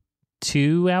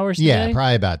 2 hours a day? Yeah,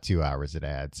 probably about 2 hours a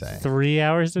day, I'd say. 3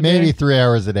 hours a day? Maybe 3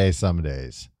 hours a day some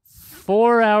days.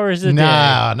 4 hours a day?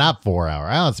 No, not 4 hours.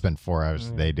 I don't spend 4 hours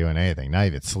a day doing anything, not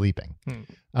even sleeping.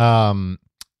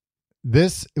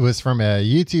 This was from a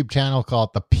YouTube channel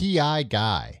called The PI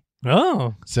Guy.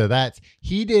 Oh. So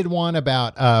he did one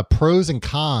about pros and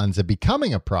cons of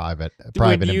becoming a private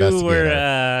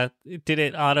investigator. Did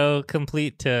it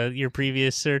auto-complete to your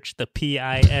previous search, the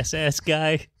PISS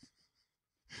guy?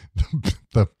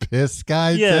 The piss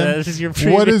guy? Yeah, Tim? that was your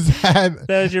previous, what is that?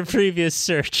 That was your previous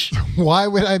search. Why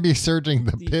would I be searching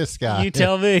the piss guy? You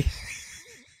tell me.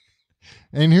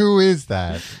 And who is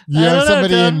that? You have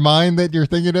somebody in mind that you're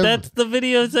thinking of? That's the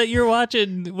videos that you're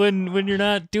watching when you're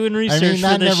not doing research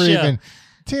for this show.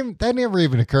 Tim, that never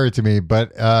even occurred to me,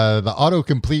 but the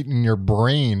autocomplete in your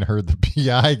brain heard the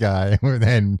PI guy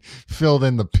and filled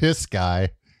in the piss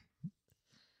guy.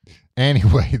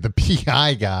 Anyway, the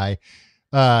PI guy.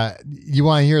 You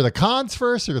want to hear the cons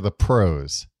first or the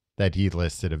pros that he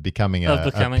listed of becoming a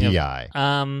PI?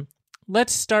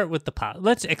 Let's start with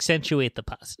let's accentuate the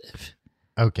positive.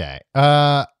 Okay.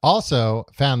 Also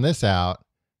found this out.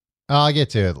 I'll get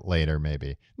to it later,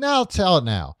 maybe. No, I'll tell it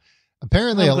now.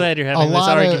 Apparently, I'm glad you're having this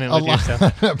argument with yourself. A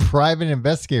lot of private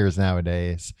investigators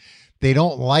nowadays, they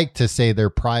don't like to say they're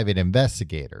private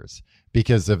investigators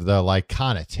because of the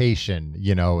connotation,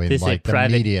 in the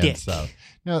media and stuff.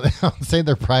 No, they don't say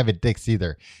they're private dicks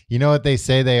either. You know what they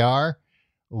say they are?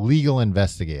 Legal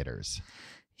investigators.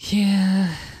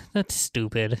 Yeah, that's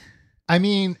stupid. I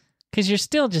mean, because you're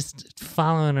still just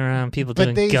following around people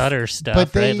doing gutter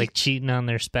stuff, right? Like cheating on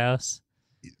their spouse.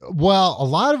 Well, a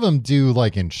lot of them do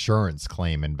insurance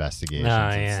claim investigations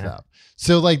and stuff.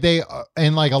 So they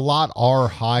and a lot are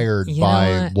hired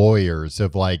by lawyers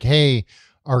of hey,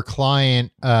 our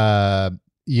client,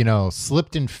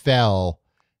 slipped and fell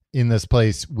in this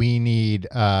place. We need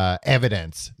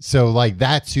evidence. So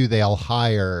that's who they'll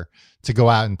hire to go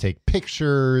out and take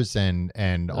pictures and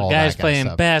all that. Guy's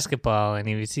playing basketball and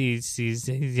he's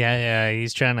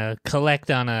trying to collect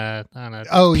on a pain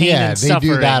and they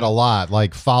do that a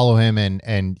lot. Follow him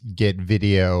and get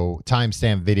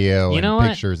timestamp video and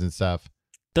pictures and stuff.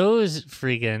 Those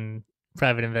freaking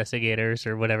private investigators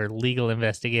or whatever legal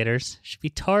investigators should be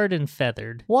tarred and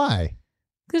feathered. Why?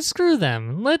 Because screw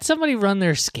them. Let somebody run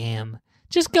their scam.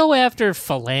 Just go after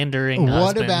philandering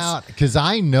husbands. What about, because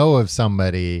I know of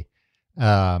somebody,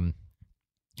 this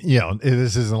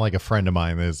isn't a friend of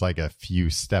mine. There's a few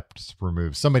steps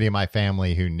removed. Somebody in my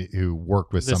family who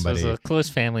worked with somebody. This was a close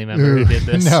family member who did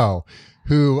this. No,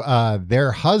 who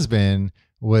their husband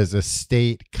was a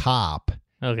state cop.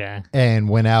 Okay. And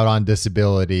went out on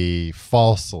disability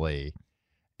falsely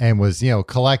and was,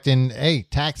 collecting,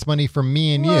 tax money from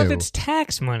me and you. Well, if it's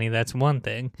tax money, that's one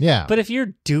thing. Yeah. But if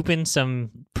you're duping some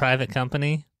private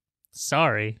company,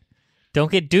 sorry.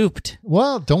 Don't get duped.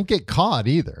 Well, don't get caught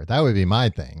either. That would be my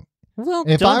thing. Well,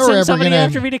 if don't send somebody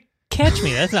after me to catch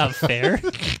me. That's not fair.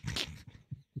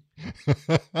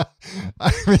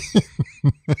 I mean,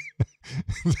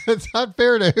 that's not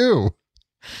fair to who?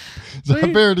 Is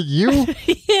that fair to you?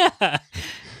 Yeah.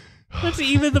 Let's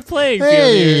even the playing field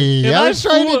here. If I was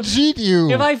trying to cheat you.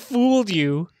 If I fooled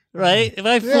you right? If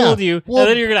I fooled you, and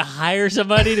then you're going to hire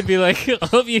somebody to be like,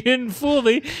 oh, you didn't fool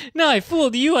me. No, I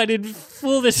fooled you. I didn't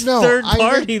fool this third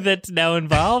party that's now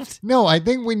involved. No, I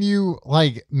think when you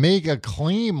like make a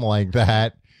claim like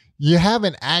that, you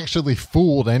haven't actually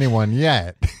fooled anyone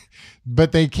yet,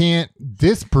 but they can't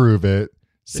disprove it.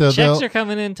 The checks are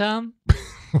coming in, Tom.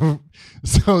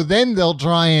 So then they'll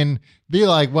try and be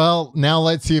like, well, now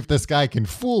let's see if this guy can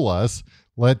fool us.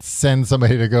 Let's send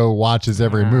somebody to go watch his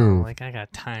every move. Like, I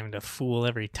got time to fool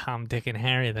every Tom, Dick, and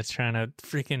Harry that's trying to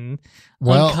freaking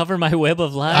uncover my web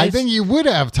of lies. I think you would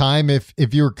have time if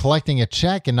you were collecting a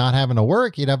check and not having to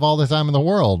work. You'd have all the time in the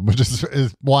world, which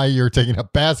is why you're taking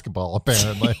up basketball,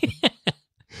 apparently.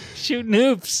 Shooting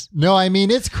hoops. No, I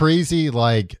mean, it's crazy.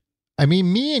 Like, I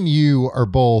mean, me and you are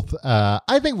both,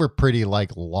 I think we're pretty,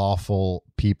 like, lawful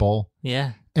people.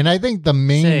 Yeah. And I think the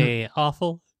main... Say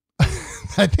awful?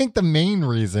 I think the main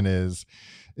reason is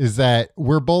that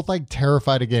we're both like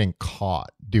terrified of getting caught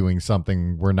doing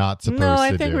something we're not supposed to do. No,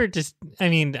 I think we're just, I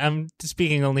mean, I'm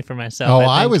speaking only for myself. Oh,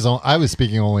 I was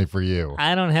speaking only for you.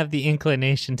 I don't have the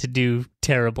inclination to do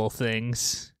terrible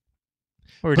things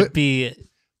or to be...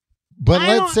 But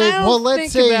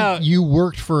let's say you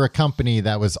worked for a company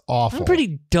that was awful. I'm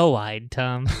pretty doe-eyed,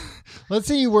 Tom. Let's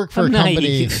say you worked for a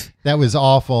company that was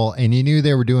awful and you knew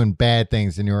they were doing bad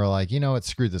things and you were like, you know what,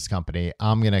 screw this company.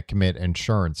 I'm going to commit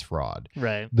insurance fraud.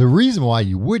 Right. The reason why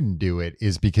you wouldn't do it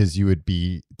is because you would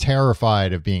be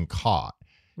terrified of being caught.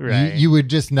 Right. You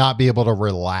would just not be able to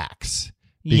relax.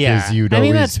 Because you'd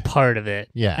always... that's part of it.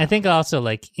 Yeah. I think also,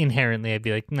 like, inherently, I'd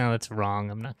be like, no, that's wrong.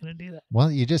 I'm not going to do that.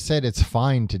 Well, you just said it's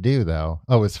fine to do, though.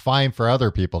 Oh, it's fine for other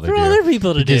people to do. For other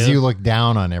people to do. Because you look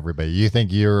down on everybody. You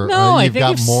think you've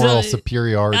got moral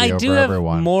superiority over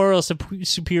everyone. I do have moral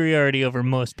superiority over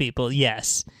most people,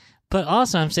 yes. But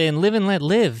also, I'm saying live and let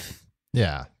live.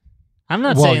 Yeah. I'm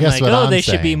not saying, like, they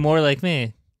should be more like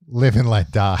me. Live and let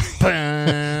die.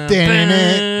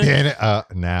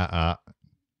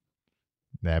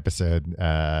 The episode,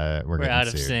 we're out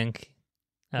of sued. sync.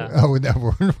 Oh,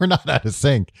 no, we're not out of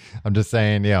sync. I'm just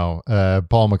saying,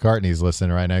 Paul McCartney's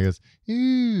listening right now. He goes,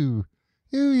 "Ooh,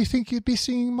 you think you'd be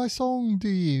singing my song, do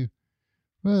you?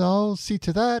 Well, I'll see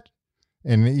to that."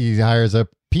 And he hires a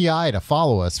PI to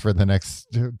follow us for the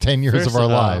next 10 years of our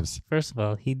lives. First of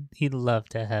all, he'd love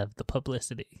to have the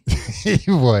publicity.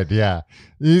 He would, yeah.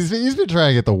 He's been trying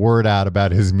to get the word out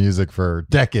about his music for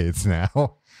decades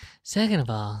now. Second of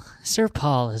all, Sir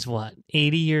Paul is what,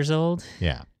 80 years old?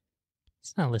 Yeah.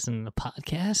 He's not listening to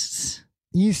podcasts.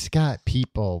 He's got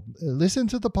people. Listen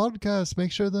to the podcast.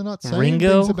 Make sure they're not saying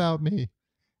things about me.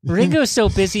 Ringo's so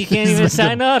busy he can't even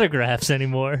sign autographs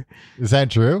anymore. Is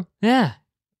that true? Yeah.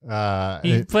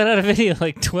 He put out a video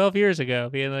like 12 years ago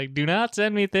being like, do not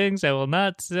send me things. I will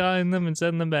not sign them and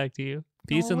send them back to you.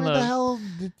 Peace and love. Where the hell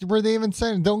were they even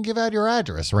saying? Don't give out your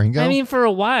address, Ringo. I mean, for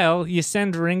a while, you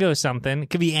send Ringo something. It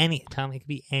could be Tom, it could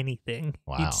be anything.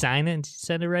 Wow. He'd sign it and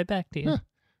send it right back to you. Huh.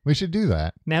 We should do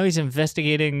that. Now he's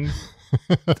investigating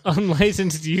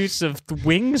unlicensed use of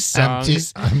Wings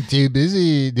songs. I'm too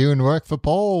busy doing work for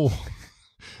Paul.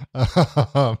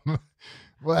 How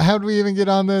do we even get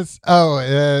on this?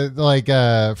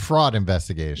 Oh, fraud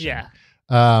investigation. Yeah.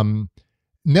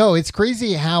 No, it's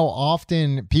crazy how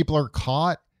often people are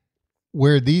caught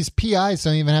where these PIs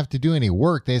don't even have to do any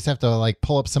work. They just have to like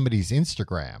pull up somebody's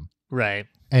Instagram. Right.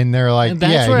 And they're like,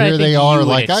 here they are.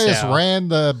 Like, I just ran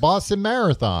the Boston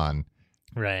Marathon.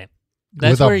 Right.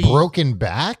 With a broken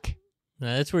back?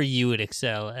 That's where you would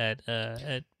excel at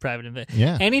private investment.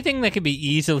 Yeah. Anything that could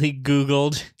be easily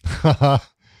Googled,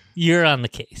 you're on the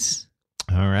case.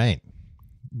 All right.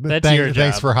 That's your job.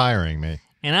 Thanks for hiring me.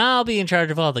 And I'll be in charge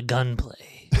of all the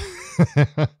gunplay.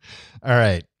 All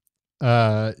right.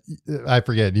 I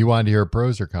forget. You wanted to hear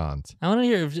pros or cons? I want to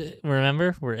hear.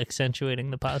 Remember, we're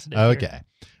accentuating the positive. Okay.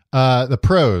 The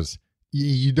pros.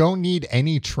 You don't need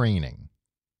any training,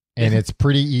 and it's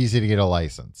pretty easy to get a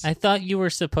license. I thought you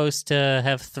were supposed to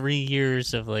have 3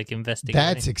 years of like investigating.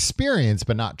 That's experience,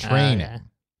 but not training.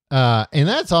 And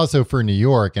that's also for New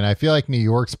York. And I feel like New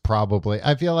York's probably,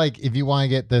 I feel like if you want to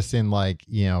get this in like,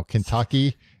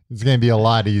 Kentucky, it's going to be a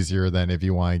lot easier than if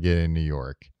you want to get in New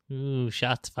York. Ooh,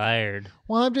 shots fired.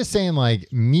 Well, I'm just saying like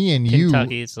me and you.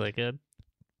 Kentucky is like a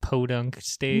podunk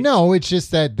state. No, it's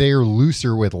just that they're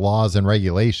looser with laws and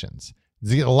regulations.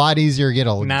 It's a lot easier to get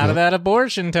Not about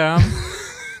abortion, Tom.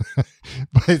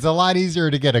 But it's a lot easier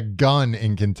to get a gun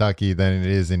in Kentucky than it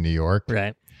is in New York.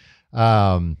 Right.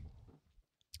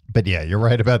 But yeah, you're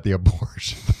right about the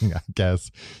abortion thing, I guess.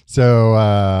 So,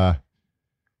 I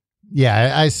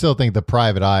still think the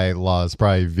private eye laws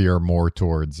probably veer more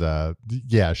towards,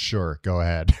 yeah, sure, go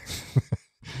ahead.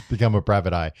 Become a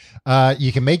private eye.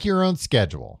 You can make your own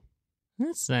schedule.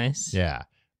 That's nice. Yeah.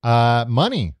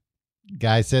 Money.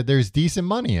 Guy said there's decent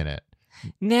money in it.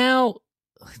 Now,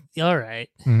 all right.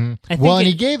 Mm-hmm. Well, and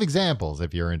he gave examples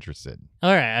if you're interested.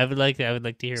 All right, I would like to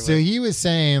hear. So he was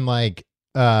saying like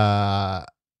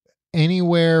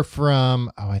anywhere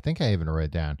from I think I even wrote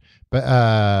it down,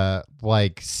 but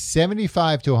like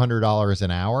 $75 to $100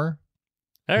 an hour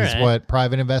is what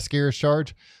private investigators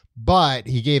charge. But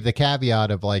he gave the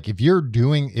caveat of like if you're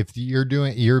being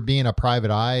a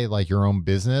private eye, like your own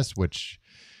business, which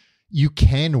you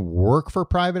can work for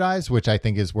private eyes, which I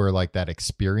think is where like that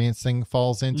experience thing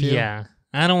falls into. Yeah.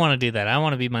 I don't want to do that. I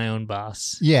want to be my own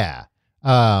boss. Yeah.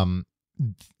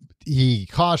 He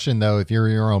cautioned though, if you're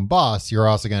your own boss, you're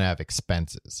also going to have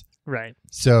expenses. Right.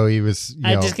 So he was,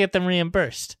 I just get them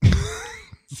reimbursed.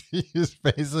 He was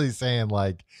basically saying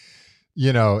like,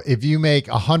 if you make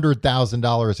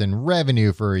 $100,000 in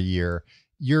revenue for a year,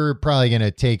 you're probably going to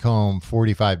take home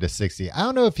 45 to 60. I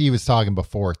don't know if he was talking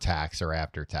before tax or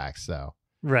after tax, though.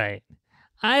 Right.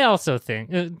 I also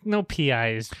think no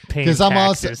PI is paying taxes.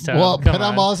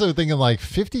 I'm also thinking like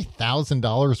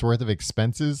 $50,000 worth of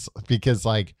expenses because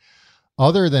like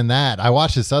other than that, I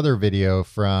watched this other video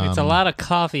from. It's a lot of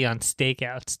coffee on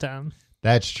stakeouts, Tom.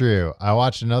 That's true. I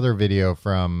watched another video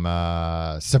from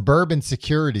Suburban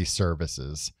Security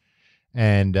Services,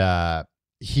 and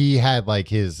he had like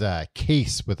his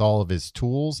case with all of his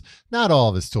tools. Not all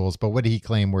of his tools, but what he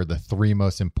claimed were the 3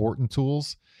 most important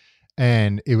tools.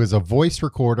 And it was a voice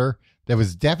recorder that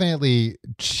was definitely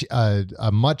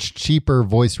a much cheaper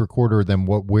voice recorder than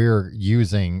what we're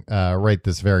using right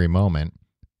this very moment.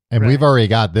 And we've already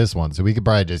got this one, so we could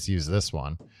probably just use this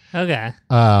one. Okay.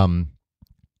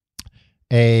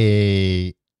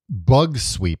 A bug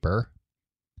sweeper.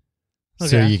 Okay.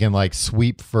 So you can like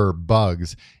sweep for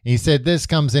bugs. And he said this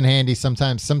comes in handy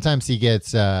sometimes. Sometimes he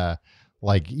gets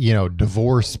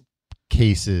divorce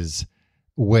cases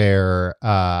where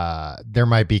there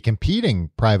might be competing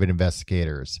private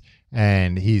investigators.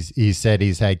 And he said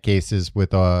he's had cases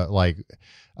with a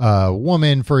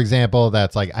woman, for example,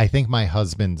 that's like, I think my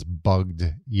husband's bugged,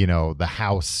 the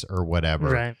house or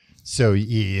whatever. Right. So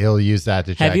he'll use that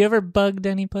to check. Have you ever bugged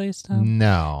any place, Tom?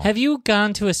 No. Have you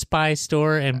gone to a spy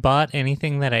store and bought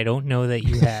anything that I don't know that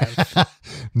you have?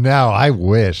 No, I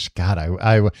wish. God,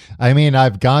 I mean,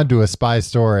 I've gone to a spy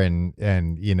store and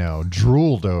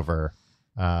drooled over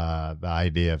the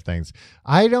idea of things.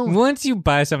 I don't. Once you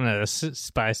buy something at a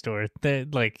spy store,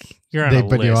 you're on they a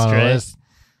put list, you on right? a list.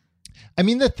 I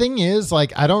mean, the thing is,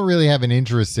 like, I don't really have an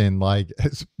interest in, like,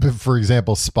 for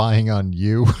example, spying on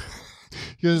you.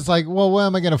 Because it's like, well, when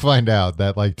am I going to find out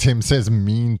that, like, Tim says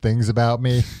mean things about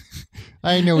me?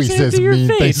 I know he says mean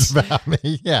things about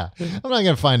me. Yeah. I'm not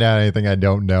going to find out anything I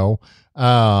don't know.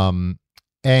 What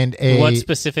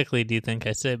specifically do you think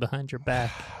I say behind your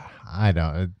back? I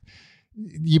don't.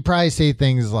 You probably say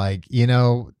things like,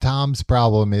 Tom's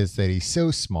problem is that he's so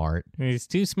smart. He's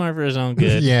too smart for his own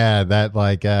good. Yeah, that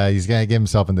like he's going to get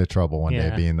himself into trouble one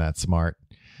day being that smart.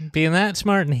 Being that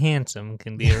smart and handsome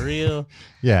can be a real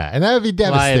yeah, and that would be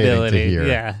devastating liability. to hear.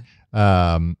 Yeah.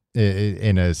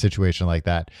 In a situation like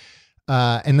that.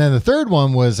 And then the third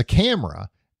one was a camera.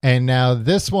 And now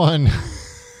this one,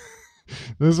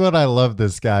 this is what I love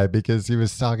this guy because he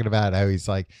was talking about how he's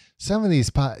like, some of these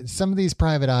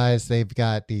private eyes, they've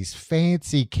got these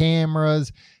fancy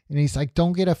cameras. And he's like,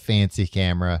 don't get a fancy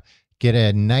camera. Get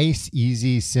a nice,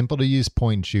 easy, simple to use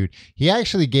point and shoot. He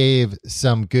actually gave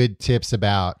some good tips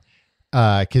about,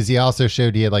 because he also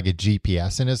showed he had like a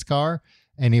GPS in his car.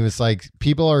 And he was like,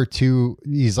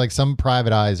 he's like, some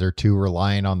private eyes are too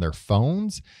reliant on their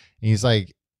phones. And he's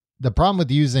like, the problem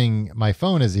with using my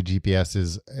phone as a GPS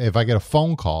is if I get a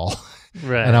phone call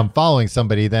right. and I'm following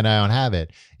somebody, then I don't have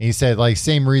it. And he said like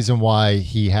same reason why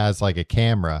he has like a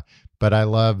camera, but I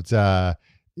loved,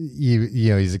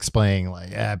 he's explaining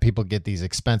like, people get these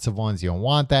expensive ones. You don't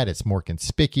want that. It's more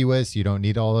conspicuous. You don't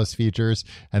need all those features.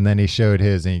 And then he showed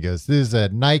his and he goes, this is a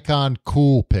Nikon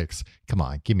Coolpix. Come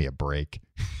on, give me a break.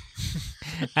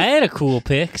 I had a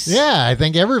Coolpix. Yeah, I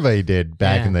think everybody did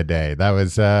back in the day. That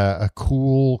was a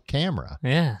cool camera.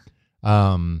 Yeah.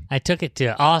 I took it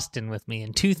to Austin with me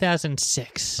in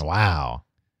 2006. Wow.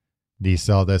 Do you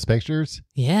saw those pictures?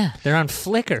 Yeah, they're on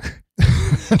Flickr.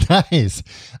 Nice.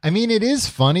 I mean, it is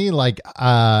funny. Like,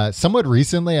 somewhat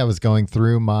recently, I was going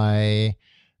through my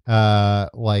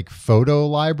photo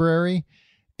library.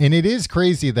 And it is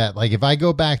crazy that, like, if I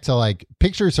go back to, like,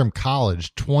 pictures from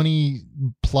college 20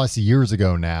 plus years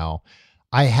ago now,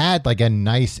 I had like a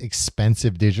nice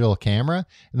expensive digital camera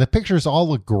and the pictures all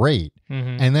look great.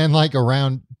 Mm-hmm. And then like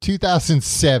around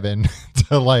 2007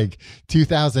 to like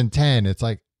 2010, it's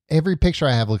like every picture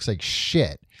I have looks like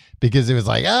shit because it was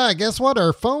like, guess what?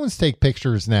 Our phones take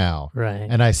pictures now. Right.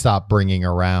 And I stopped bringing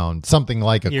around something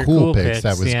like a Your cool Pix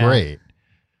that was great.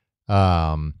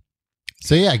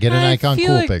 So yeah, get an Nikon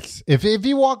Cool Pix. If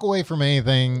you walk away from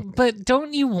anything. But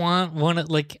don't you want one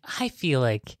of, like, I feel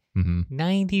like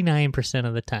 99%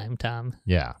 of the time, Tom.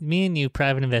 Yeah. Me and you,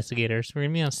 private investigators, we're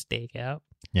going to be on stakeout.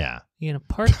 Yeah. You're in a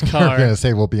parked car. You're going to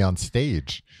say we'll be on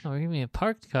stage. Oh, we're going to be in a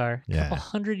parked car a couple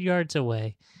 100 yards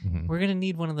away. Mm-hmm. We're going to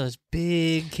need one of those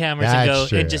big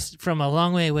cameras and just from a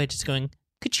long way away, just going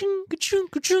ka-chung, ka-chung,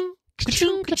 ka-chung.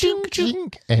 Ka-chung, ka-chung,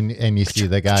 ka-chung. And you see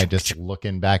the guy just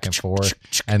looking back and forth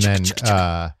and then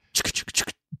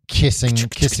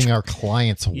kissing our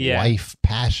client's wife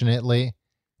passionately.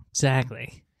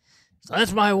 Exactly. So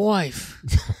that's my wife.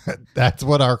 That's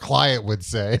what our client would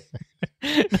say.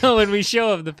 No, when we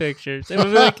show him the pictures, it would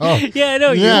be like, yeah,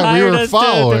 no, you hired us to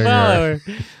follow her.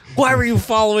 Why were you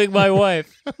following my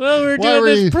wife? Well, we were doing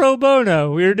this pro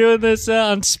bono. We were doing this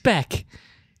on spec.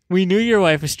 We knew your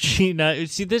wife was cheating on.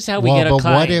 See, this is how we get our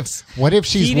clients. What if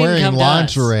she's wearing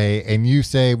lingerie and you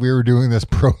say we were doing this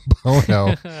pro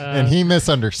bono and he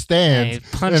misunderstands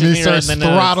and he starts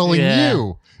throttling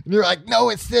you? And you're like, no,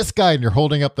 it's this guy. And you're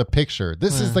holding up the picture.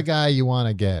 This is the guy you want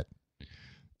to get.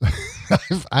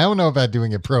 I don't know about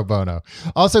doing it pro bono.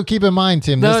 Also, keep in mind,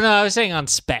 Tim. No, I was saying on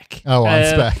spec. Oh, on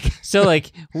spec. So,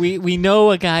 like, we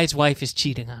know a guy's wife is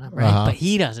cheating on him, right? But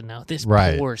he doesn't know. This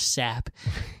poor sap.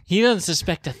 He doesn't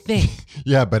suspect a thing.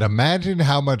 Yeah, but imagine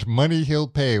how much money he'll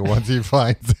pay once he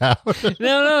finds out.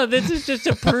 No, this is just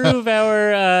to prove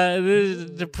our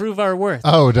worth.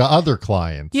 Oh, to other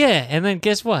clients. Yeah, and then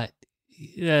guess what?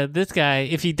 This guy,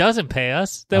 if he doesn't pay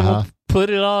us, then we'll put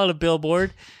it all on a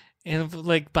billboard and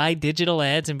like buy digital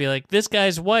ads and be like, this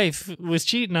guy's wife was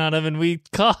cheating on him and we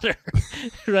caught her.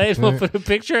 Right? We'll put a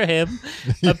picture of him,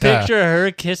 a picture of her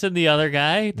kissing the other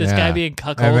guy, this guy being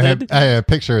cuckolded. I have a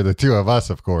picture of the two of us,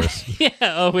 of course.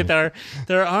 With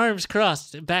their arms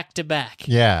crossed back to back.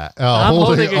 Yeah.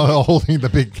 Holding the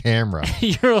big camera.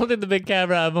 You're holding the big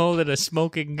camera. I'm holding a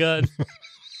smoking gun.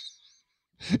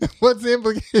 What's the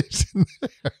implication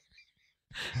there?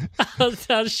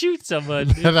 I'll shoot someone.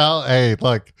 Hey,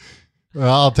 look,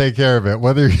 I'll take care of it.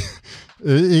 Whether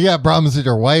you got problems with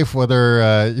your wife,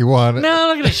 whether you want. No, I'm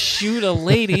not going to shoot a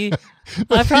lady.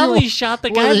 I probably shot the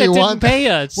guy that didn't pay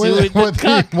us. Whether you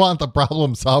want the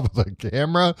problem solved with a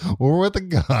camera or with a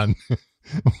gun.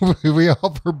 We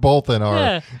offer both in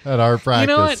our at our practice.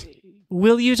 You know what?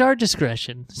 We'll use our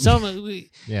discretion.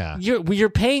 You're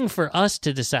paying for us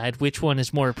to decide which one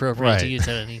is more appropriate to use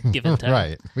at any given time.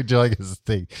 Right. Would you like us to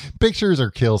take pictures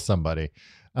or kill somebody?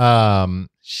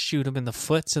 Shoot them in the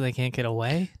foot so they can't get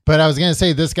away. But I was going to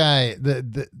say, this guy,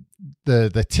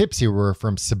 the tips were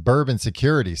from Suburban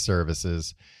Security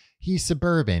Services. He's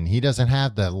suburban. He doesn't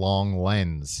have the long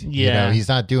lens. Yeah. He's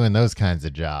not doing those kinds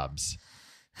of jobs.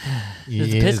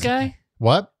 Is the piss guy?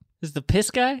 What? Is the piss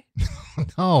guy?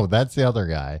 No, that's the other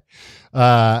guy.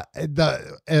 The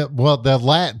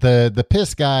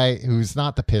piss guy, who's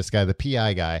not the piss guy, the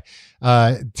PI guy.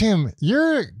 Tim,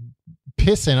 you're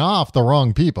pissing off the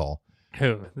wrong people.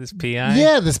 Who? This PI?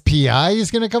 Yeah, this PI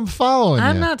is going to come following you.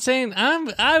 I'm not saying.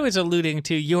 I was alluding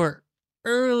to your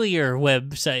earlier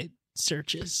website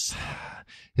searches.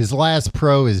 His last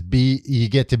pro is you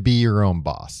get to be your own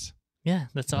boss. Yeah,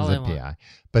 that's all I want. PI.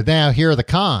 But now here are the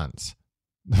cons.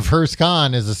 The first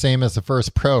con is the same as the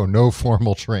first pro, no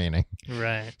formal training.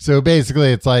 Right. So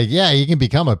basically it's like, yeah, you can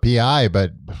become a PI,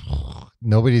 but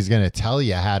nobody's going to tell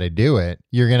you how to do it.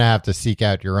 You're going to have to seek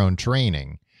out your own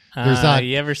training.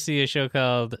 You ever see a show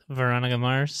called Veronica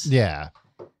Mars? Yeah.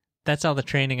 That's all the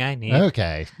training I need.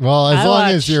 Okay. Well, as long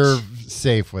as you're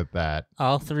safe with that.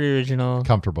 All 3 original.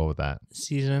 Comfortable with that.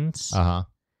 Seasons. Uh-huh.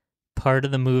 Part of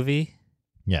the movie.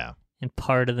 Yeah. And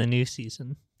part of the new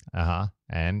season. Uh-huh.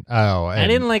 And I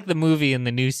didn't like the movie in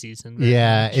the new season.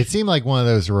 Yeah, it seemed like one of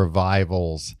those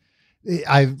revivals.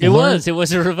 It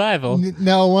was a revival.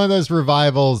 No, one of those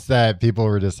revivals that people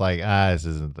were just like, this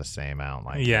isn't the same. I don't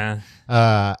like it.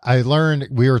 I learned,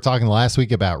 we were talking last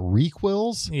week about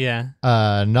requels. Yeah.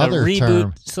 Another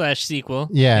term / sequel.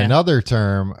 Yeah, another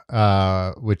term,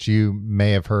 which you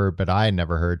may have heard, but I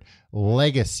never heard,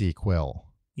 legacy quill.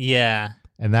 Yeah.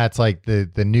 And that's like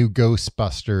the new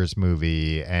Ghostbusters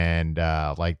movie and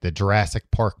like the Jurassic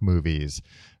Park movies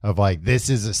of like, this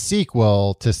is a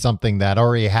sequel to something that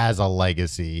already has a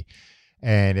legacy.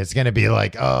 and it's going to be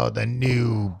like, oh, the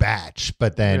new batch.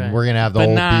 But then Right. we're going to have the But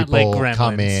old not people like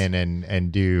come Gremlins. in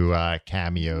and do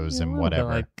cameos Yeah, and a little bit whatever.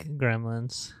 like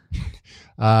Gremlins.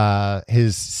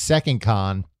 His second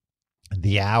con,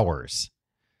 the hours.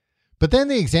 But then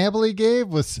the example he gave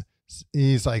was,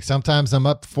 he's like, sometimes I'm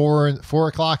up 4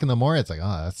 o'clock in the morning. It's like,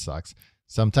 oh, that sucks.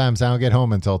 Sometimes I don't get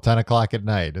home until 10 o'clock at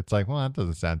night. It's like, well, that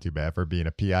doesn't sound too bad for being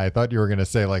a PI. I thought you were going to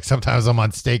say, like, sometimes I'm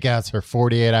on stakeouts for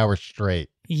 48 hours straight.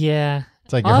 Yeah.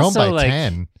 It's like, you're Also, home by like,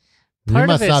 10. You part of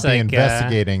must it's not be like,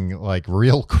 investigating, like,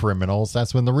 real criminals.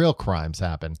 That's when the real crimes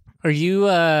happen. Are you,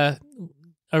 are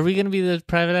we going to be the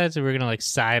private eyes, or we're going to, like,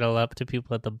 sidle up to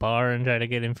people at the bar and try to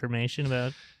get information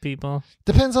about people?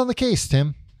 Depends on the case,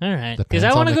 Tim. All right. Depends Because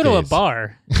I on want to the go to a case.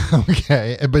 bar.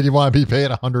 Okay, but you want to be paid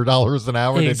 $100 an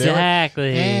hour to do it?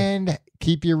 Exactly. And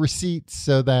keep your receipts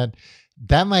so that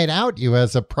might out you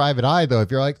as a private eye, though.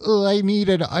 If you're like, oh, I need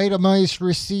an itemized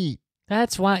receipt.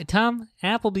 That's why, Tom,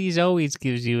 Applebee's always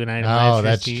gives you an itemized Oh,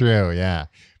 that's receipt. true. Yeah.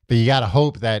 But you got to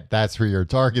hope that that's where your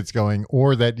target's going,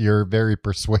 or that you're very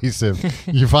persuasive.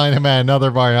 You find him at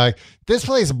another bar, you're like, this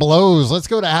place blows. Let's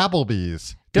go to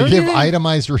Applebee's. Don't They you give think-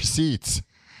 itemized receipts.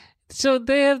 So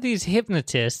they have these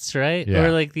hypnotists, right? Yeah.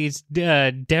 Or like these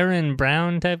Darren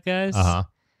Brown type guys. Uh-huh.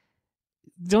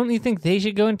 Don't you think they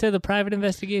should go into the private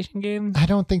investigation game? I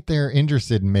don't think they're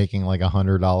interested in making like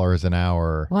 $100 an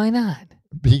hour, Why not?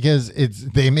 because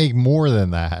they make more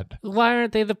than that. Why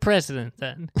aren't they the president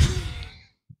then?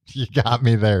 You got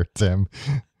me there, Tim.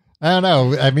 I don't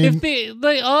know. I mean, If they,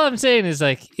 like, all I'm saying is,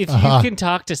 like, if Uh-huh. you can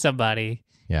talk to somebody,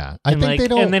 yeah, I and think like, they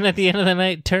don't. and then at the end of the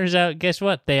night, turns out, guess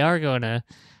what? They are going to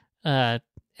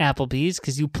Applebee's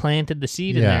because you planted the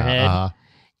seed in their head,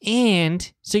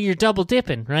 and so you're double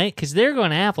dipping, right? Because they're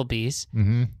going to Applebee's.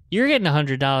 Mm-hmm. You're getting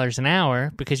 $100 an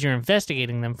hour because you're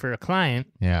investigating them for a client,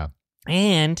 Yeah.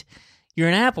 and you're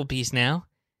in Applebee's now.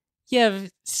 You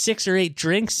have 6 or 8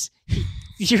 drinks.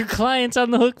 Your client's on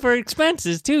the hook for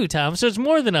expenses too, Tom. So it's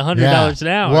more than $100 an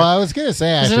hour. Well, I was gonna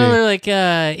say It's actually, another like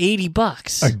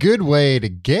 $80. a good way to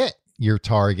get your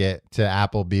target to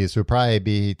Applebee's would probably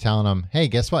be telling them, "Hey,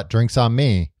 guess what? Drinks on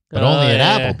me, but only at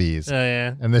Applebee's." Oh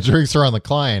yeah. And the drinks are on the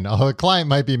client. Oh, the client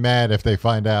might be mad if they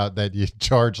find out that you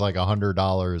charge like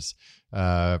 $100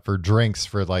 for drinks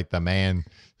for like the man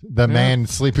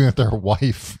sleeping with their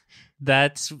wife.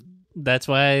 That's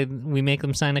why we make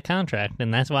them sign a contract,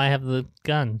 and that's why I have the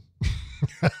gun.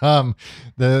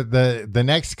 The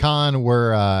next con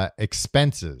were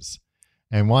expenses,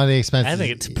 and one of the expenses I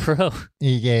think it's pro.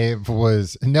 he gave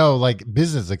was like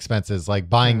business expenses, like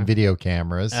buying video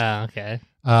cameras. Oh, okay.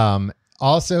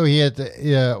 Also, he had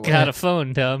Got a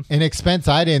phone, Tom. an expense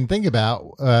I didn't think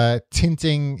about,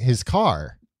 tinting his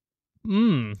car.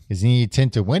 Because he needed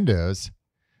tinted windows.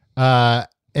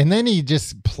 And then he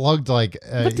just plugged like...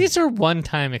 But these are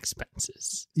one-time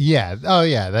expenses. Yeah. Oh,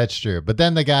 yeah, that's true. But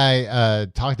then the guy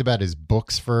talked about his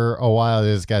books for a while.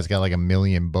 This guy's got like 1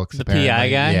 million books. The apparently. PI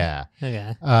guy? Yeah.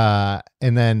 Okay.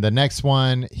 And then the next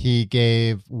one he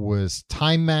gave was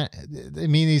time. I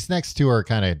mean, these next two are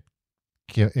kind of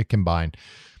combined.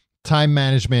 Time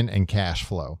management and cash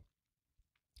flow.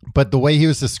 But the way he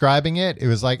was describing it, it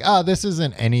was like, oh, this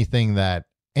isn't anything that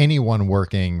anyone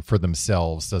working for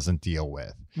themselves doesn't deal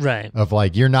with. Right. Of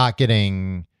like, you're not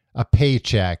getting a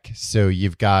paycheck, so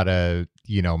you've got to,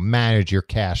 manage your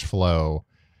cash flow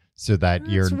so that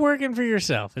you're It's working for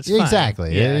yourself. It's fine.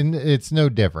 exactly. Yeah. And it's no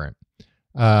different.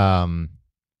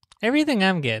 Everything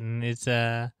I'm getting is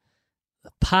a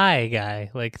pie guy,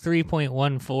 like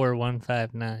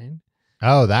 3.14159.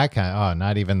 Oh, that kind. Oh,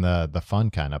 not even the fun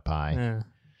kind of pie.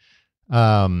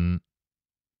 Yeah.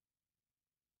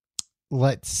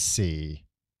 Let's see.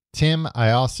 Tim,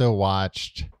 I also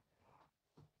watched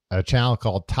a channel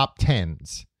called Top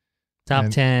Tens. Top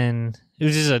And 10. It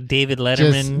was just a David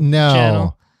Letterman No.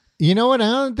 channel. You know what? I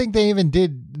don't think they even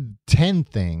did 10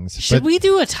 things. Should but- we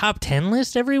do a top 10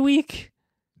 list every week?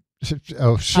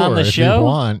 Oh, sure. on the if show? you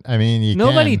want. I mean, you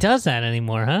Nobody can. does that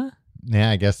anymore, huh? Yeah,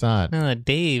 I guess not.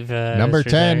 Dave. Number is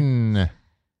retired. 10.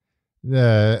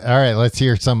 All right, let's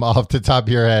hear some off the top of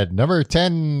your head. Number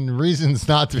 10 reasons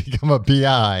not to become a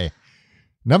PI.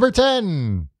 Number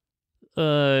 10.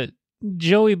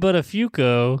 Joey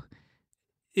Buttafuoco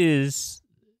is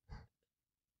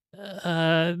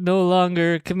no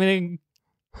longer committing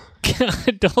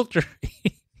adultery.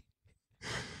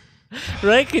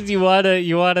 Right? Because you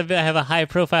wanna have a high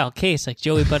profile case like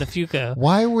Joey Buttafuoco.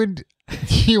 Why would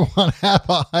you want to have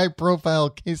a high profile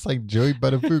case like Joey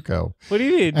Buttafuoco? What do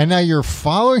you mean? And now you're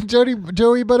following Joey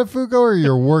Buttafuoco, or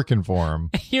you're working for him?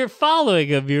 You're following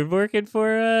him. You're working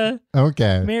for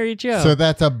okay, Mary Jo. So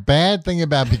that's a bad thing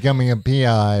about becoming a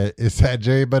PI is that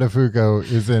Joey Buttafuoco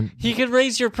isn't. He could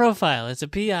raise your profile as a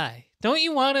PI. Don't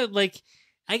you want to like?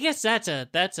 I guess that's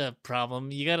a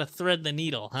problem. You got to thread the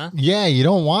needle, huh? Yeah, you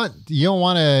don't want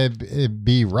to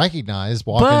be recognized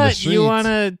walking the But streets. you want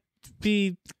to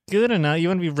be good enough. You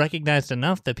want to be recognized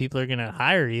enough that people are going to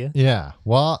hire you. Yeah.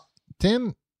 Well,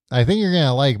 Tim, I think you're going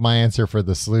to like my answer for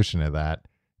the solution to that.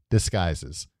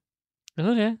 Disguises.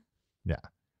 Okay. Yeah.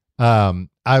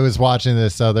 I was watching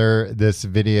this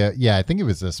video. Yeah, I think it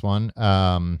was this one.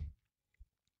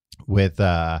 With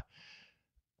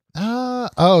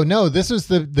oh no, this was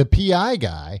the PI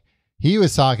guy. He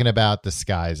was talking about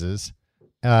disguises.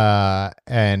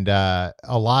 And a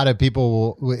lot of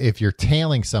people will, if you're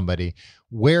tailing somebody,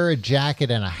 wear a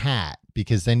jacket and a hat,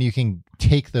 because then you can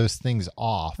take those things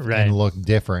off and look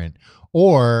different,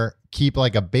 or keep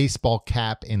like a baseball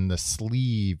cap in the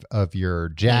sleeve of your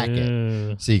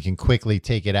jacket so you can quickly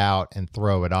take it out and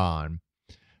throw it on.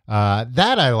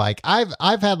 That I like.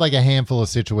 I've had like a handful of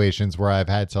situations where I've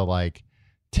had to like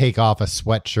take off a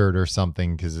sweatshirt or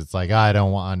something because it's like, I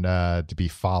don't want to be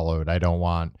followed. I don't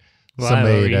want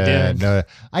somebody to know.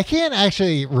 I can't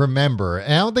actually remember.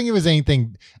 And I don't think it was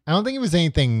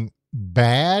anything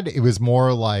bad. It was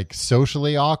more like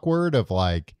socially awkward of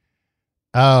like,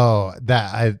 oh,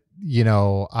 that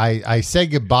I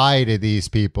said goodbye to these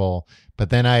people, but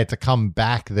then I had to come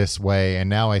back this way, and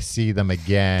now I see them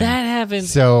again. That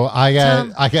happens. So I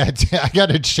got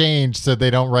to change so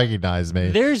they don't recognize me.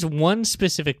 There's one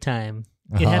specific time.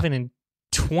 It happened in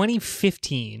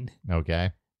 2015.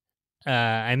 Okay.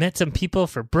 I met some people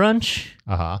for brunch.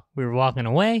 We were walking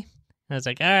away. I was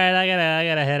like, all right, I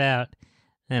gotta head out.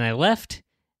 And I left,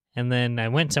 and then I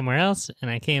went somewhere else,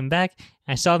 and I came back.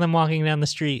 I saw them walking down the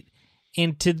street.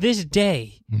 And to this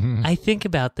day, I think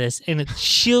about this, and it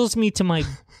chills me to my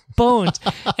bones.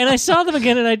 And I saw them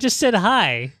again, and I just said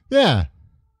hi. Yeah.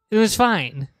 It was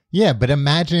fine. Yeah, but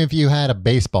imagine if you had a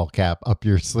baseball cap up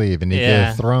your sleeve and you could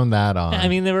have thrown that on. I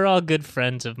mean, they were all good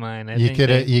friends of mine. You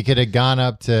could have gone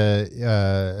up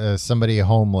to somebody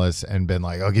homeless and been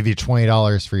like, "I'll give you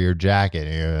 $20 for your jacket."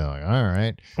 And you're like, "All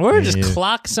right." Or just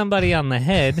clock somebody on the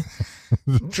head,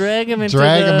 drag them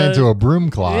into a broom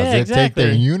closet, Yeah, exactly. take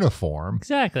their uniform,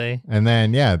 exactly, and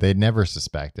then they'd never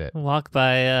suspect it. Walk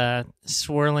by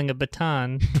twirling a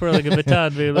baton. Be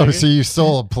like, oh, so you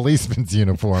stole a policeman's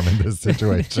uniform in this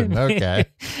situation? Okay.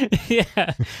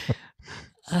 Yeah.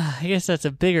 I guess that's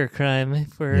a bigger crime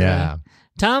for.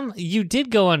 Tom, you did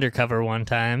go undercover one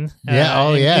time.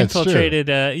 Infiltrated.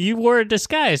 It's true. You wore a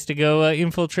disguise to go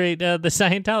infiltrate the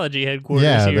Scientology headquarters.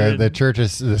 Yeah, the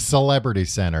church's the Celebrity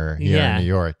Center here in New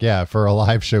York. Yeah, for a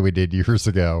live show we did years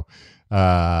ago.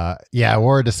 I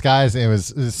wore a disguise. And it was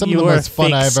some of the most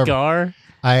fun I've ever. Scar?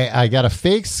 I got a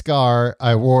fake scar.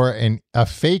 I wore a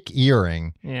fake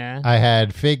earring. Yeah. I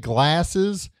had fake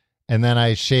glasses. And then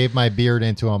I shaved my beard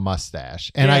into a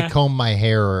mustache, and I combed my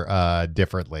hair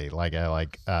differently. Like I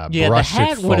brushed it forward. The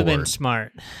hat would have been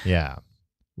smart. Yeah.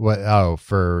 What? Oh,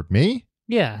 for me?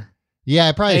 Yeah. Yeah,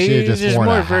 I probably should have just worn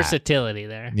a hat. There's more versatility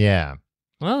there. Yeah.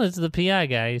 Well, it's the PI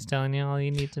guy. He's telling you all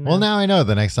you need to know. Well, now I know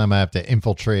the next time I have to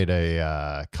infiltrate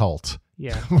a cult.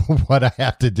 Yeah. What I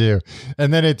have to do.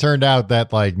 And then it turned out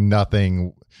that like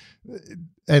nothing,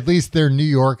 at least their New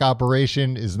York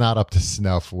operation is not up to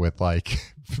snuff with like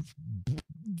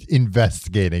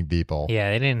investigating people. Yeah,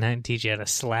 they didn't teach you how to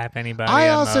slap anybody. I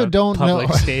also don't public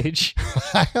know. Stage.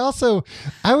 I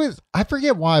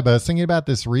forget why, but I was thinking about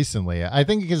this recently. I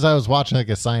think because I was watching like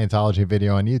a Scientology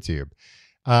video on YouTube.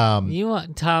 You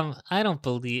want Tom? I don't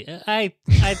believe. I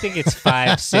think it's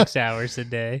 5-6 hours a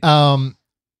day.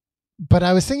 But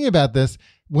I was thinking about this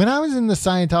when I was in the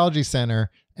Scientology Center.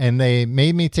 And they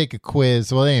made me take a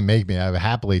quiz. Well, they didn't make me. I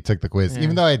happily took the quiz,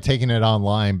 even though I had taken it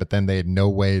online, but then they had no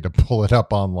way to pull it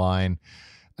up online.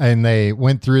 And they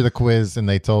went through the quiz and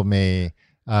they told me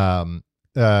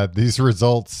these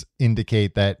results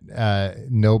indicate that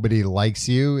nobody likes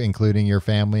you, including your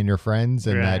family and your friends,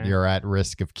 and that you're at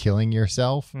risk of killing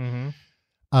yourself. Mm-hmm.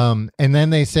 And then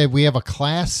they said, we have a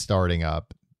class starting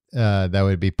up. That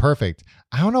would be perfect.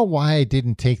 I don't know why I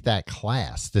didn't take that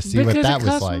class to see what that was like.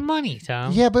 Because it costs money,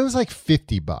 Tom. Yeah, but it was like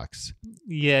 $50.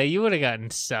 Yeah, you would have gotten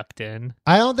sucked in.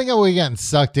 I don't think I would have gotten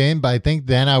sucked in, but I think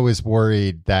then I was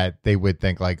worried that they would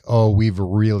think like, oh, we've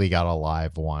really got a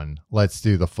live one. Let's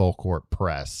do the full court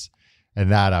press. And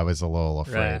that I was a little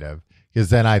afraid of.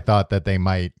 Because then I thought that they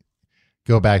might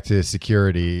go back to the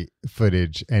security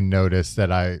footage and notice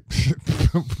that I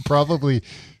probably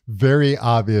very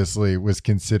obviously was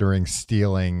considering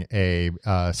stealing a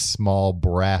small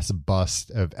brass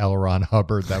bust of L. Ron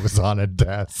Hubbard that was on a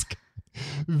desk.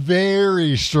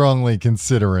 Very strongly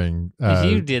considering. If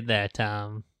you did that,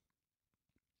 Tom,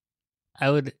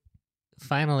 you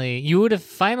would have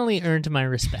finally earned my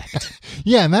respect.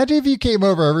 Yeah, imagine if you came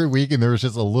over every week and there was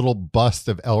just a little bust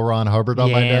of L. Ron Hubbard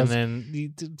on my desk.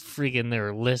 And then they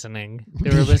were listening. They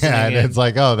were listening. Yeah, and it's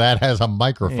like, oh, that has a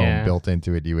microphone built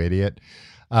into it, you idiot.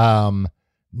 No.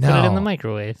 Put it in the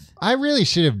microwave. I really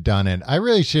should have done it. I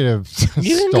really should have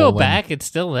You can go back. It's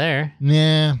still there.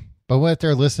 Yeah. But what if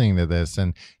they're listening to this?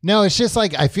 And no, it's just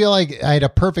like I feel like I had a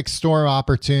perfect storm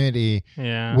opportunity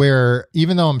where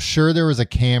even though I'm sure there was a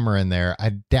camera in there, I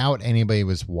doubt anybody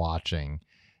was watching.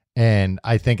 And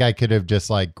I think I could have just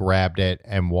like grabbed it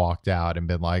and walked out and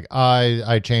been like,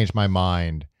 I changed my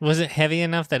mind. Was it heavy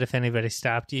enough that if anybody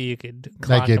stopped you could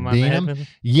clock them on the head?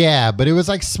 Yeah, but it was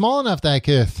like small enough that I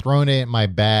could have thrown it in my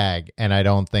bag and I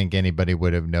don't think anybody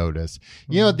would have noticed.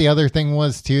 You know what the other thing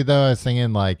was too, though? I was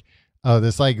thinking like, oh,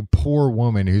 this like poor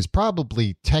woman who's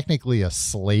probably technically a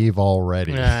slave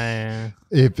already. Yeah.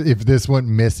 If this went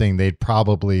missing, they'd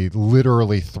probably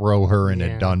literally throw her in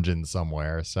a dungeon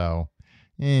somewhere. So,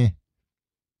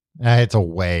 it's a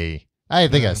way. I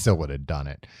think I still would have done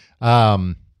it.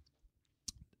 Some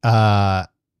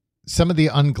of the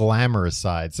unglamorous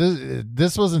sides.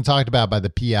 This wasn't talked about by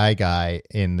the PI guy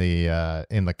in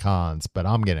the cons, but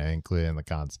I'm going to include it in the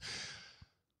cons.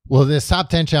 Well, this top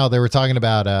 10 channel, they were talking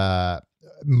about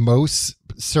most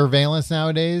surveillance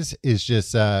nowadays is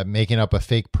just making up a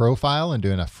fake profile and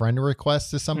doing a friend request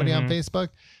to somebody on Facebook.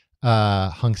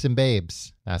 Hunks and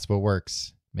babes. That's what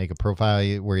works. Make a profile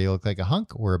where you look like a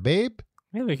hunk or a babe.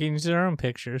 Yeah, we can use our own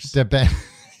pictures. Yeah,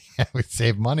 we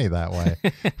save money that way.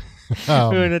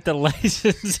 We would have to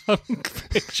license hunk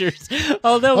pictures.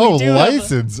 Although we do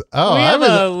license. We have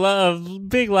a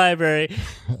big library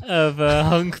of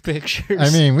hunk pictures. I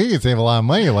mean, we could save a lot of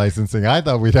money licensing. I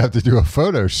thought we'd have to do a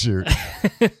photo shoot.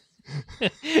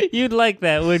 You'd like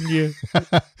that, wouldn't you?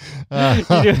 You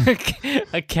do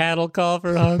a cattle call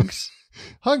for hunks.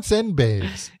 Hunks and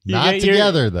babes. Not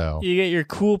together, though. You get your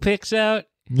cool pics out.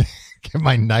 Get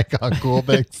my Nikon cool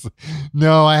pics.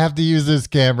 No, I have to use this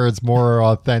camera. It's more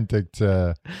authentic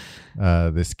to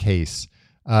this case.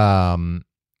 Another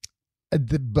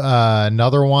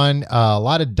one, a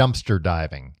lot of dumpster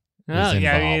diving. Oh,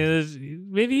 yeah, I mean,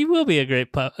 maybe you will be a great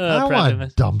I don't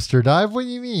want dumpster dive. What do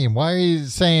you mean? Why are you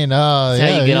saying? That's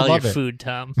how you get all your food,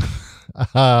 Tom.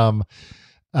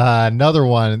 Another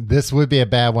one. This would be a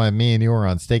bad one. Me and you were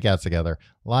on stakeouts together.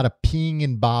 A lot of peeing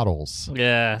in bottles.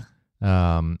 Yeah.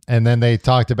 And then they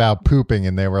talked about pooping,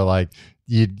 and they were like,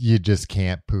 "You just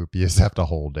can't poop. You just have to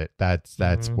hold it." That's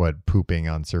what pooping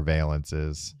on surveillance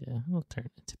is. Yeah, we'll turn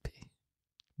it into pee.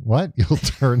 What? You'll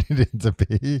turn it into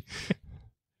pee?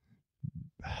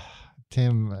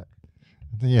 Tim, I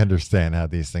think you understand how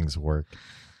these things work.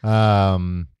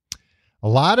 A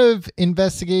lot of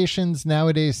investigations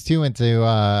nowadays too into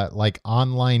like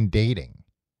online dating.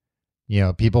 You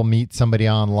know, people meet somebody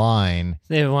online.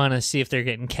 They want to see if they're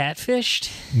getting catfished.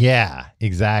 Yeah,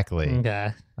 exactly.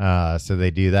 Okay. So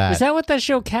they do that. Is that what that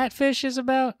show Catfish is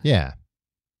about? Yeah.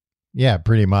 Yeah,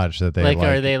 pretty much. That they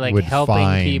are they like would helping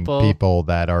find people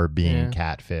that are being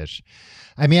catfish.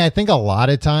 I mean, I think a lot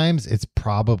of times it's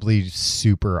probably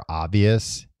super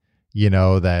obvious, you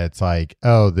know, that it's like,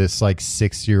 oh, this like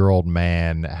 6-year-old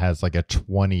man has like a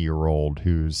 20-year-old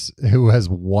who has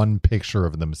one picture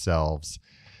of themselves.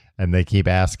 And they keep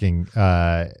asking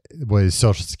what his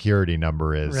social security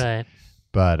number is. Right.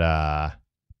 But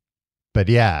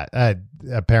yeah,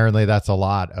 apparently that's a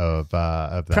lot of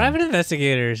them. Private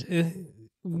investigators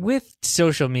with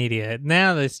social media.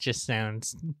 Now this just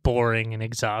sounds boring and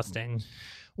exhausting.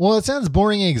 Well, it sounds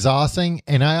boring and exhausting.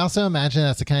 And I also imagine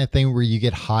that's the kind of thing where you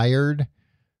get hired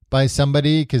by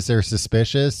somebody because they're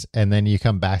suspicious. And then you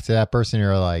come back to that person and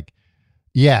you're like,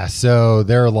 yeah, so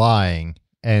they're lying.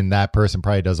 And that person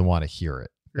probably doesn't want to hear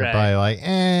it. They're probably like,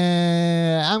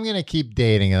 I'm going to keep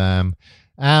dating them.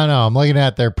 I don't know. I'm looking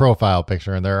at their profile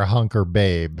picture and they're a hunk or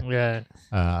babe.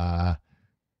 Yeah.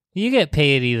 You get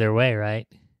paid either way, right?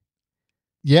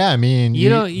 Yeah. I mean, you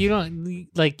don't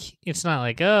like, it's not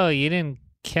like, oh, you didn't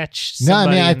catch No,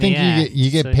 somebody I mean, I think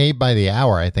you get paid by the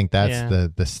hour. I think that's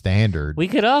the standard. We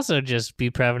could also just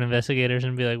be private investigators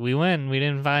and be like, we went, we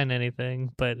didn't find anything,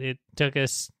 but it took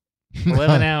us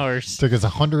 11 hours. Took us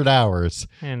 100 hours.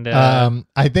 And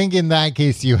I think in that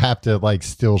case, you have to like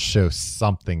still show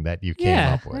something that you came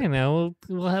up with. I know.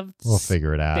 We'll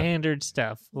figure it out. Standard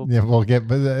stuff. We'll get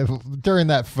during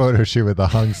that photo shoot with the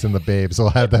hunks and the babes. We'll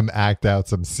have them act out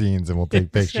some scenes, and we'll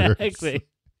take pictures. Exactly.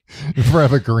 We'll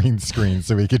have a green screen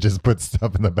so we could just put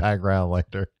stuff in the background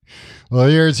later. Well,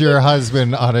 here's your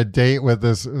husband on a date with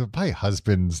this. My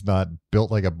husband's not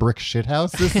built like a brick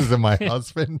shithouse. This isn't my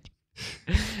husband.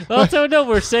 Well, so no,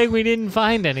 we're saying we didn't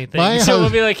find anything. So we'll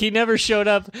be like, he never showed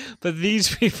up, but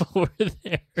these people were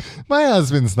there. My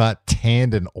husband's not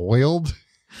tanned and oiled.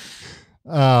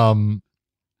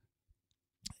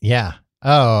 Yeah.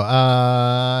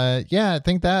 Yeah, I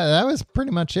think that was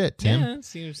pretty much it, Tim. Yeah, it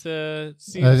seems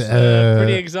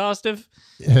pretty exhaustive.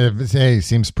 Hey,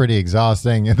 seems pretty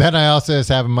exhausting. And then I also just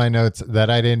have in my notes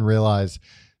that I didn't realize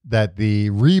that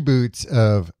the reboots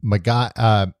of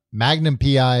Magnum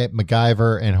PI,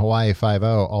 MacGyver, and Hawaii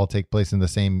Five-0 all take place in the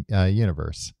same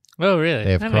universe. Oh, really?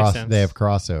 They have makes sense. They have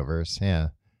crossovers, yeah.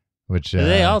 Which do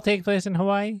they all take place in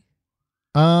Hawaii?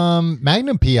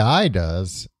 Magnum PI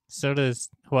does. So does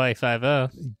Hawaii Five-0.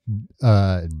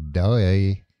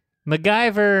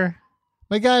 MacGyver,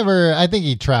 I think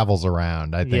he travels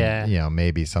around. I think,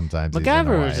 maybe sometimes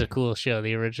MacGyver was a cool show,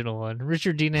 the original one.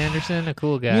 Richard Dean Anderson, a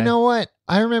cool guy. You know what?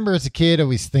 I remember as a kid, I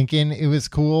was thinking it was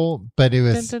cool, but it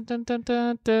was...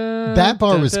 that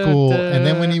part was cool, and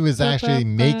then when he was actually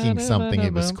making something,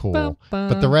 it was cool.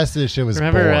 But the rest of the show was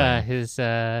boring. Remember his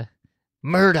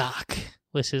Murdoch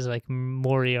was his, like,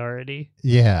 Moriarty.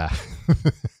 Yeah.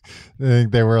 I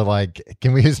think they were like,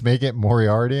 can we just make it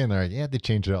Moriarty? And they're like, yeah, they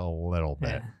changed it a little bit.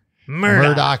 Yeah.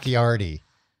 Murdochiarty.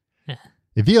 Yeah.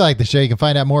 If you like the show, you can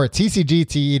find out more at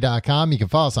tcgte.com. You can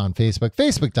follow us on Facebook,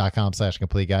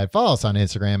 facebook.com/complete guide. Follow us on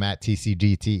Instagram at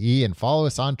tcgte, and follow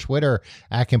us on Twitter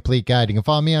at complete guide. You can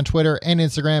follow me on Twitter and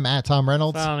Instagram at Tom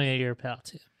Reynolds. Follow me at your pal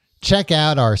too. Check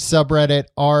out our subreddit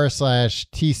r/tcgte,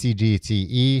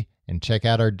 and check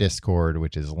out our Discord,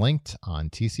 which is linked on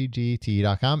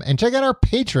tcgte.com. And check out our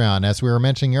Patreon, as we were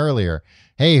mentioning earlier.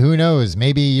 Hey, who knows?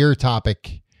 Maybe your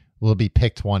topic will be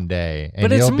picked one day. And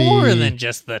but it's more than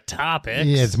just the topics.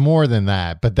 Yeah, it's more than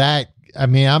that. But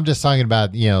I'm just talking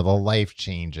about, the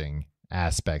life-changing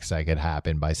aspects that could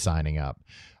happen by signing up.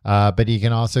 But you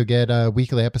can also get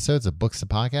weekly episodes of Books to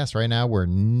Podcast. Right now, we're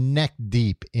neck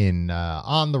deep in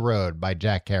On the Road by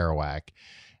Jack Kerouac.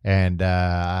 And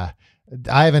I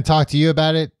haven't talked to you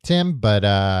about it, Tim, but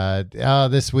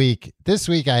this week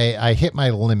I hit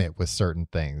my limit with certain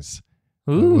things.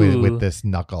 With this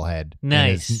knucklehead.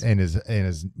 Nice. And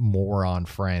his moron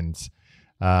friends.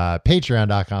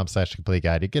 Patreon.com/complete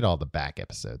guide to get all the back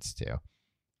episodes too.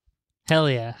 Hell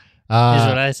yeah. Is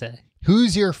what I say.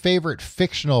 Who's your favorite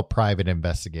fictional private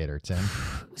investigator, Tim?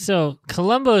 So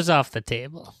Columbo's off the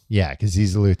table. Yeah, because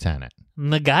he's a lieutenant.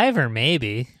 MacGyver,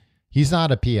 maybe. He's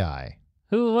not a PI.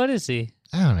 What is he?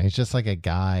 I don't know. He's just like a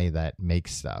guy that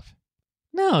makes stuff.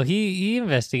 No, he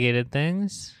investigated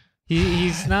things.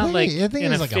 He's not I think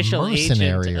an he's official like a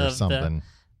mercenary agent or of something.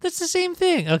 That's the same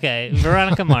thing. Okay,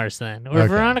 Veronica Mars then, or Okay.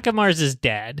 Veronica Mars'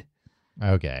 dad.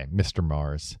 Okay, Mr.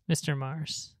 Mars. Mr.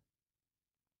 Mars.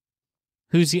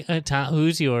 Who's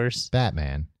yours?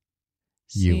 Batman.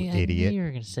 See, You I knew idiot. you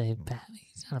were gonna say Batman.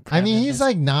 He's not a I private mean, he's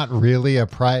like not really a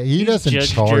He He's doesn't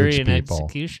judge, charge jury, and people.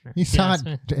 executioner. He's Yes.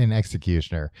 not an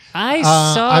executioner. I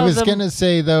saw. I was them- gonna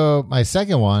say though, my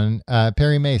second one,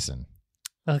 Perry Mason.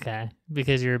 Okay,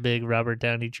 because you're a big Robert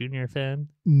Downey Jr. fan.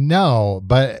 No,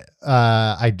 but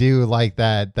I do like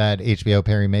that HBO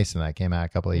Perry Mason that came out a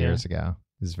couple of years ago.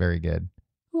 It's very good.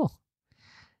 Cool.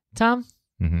 Tom,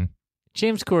 Mm-hmm.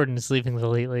 James Corden is leaving the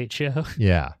Late Late Show.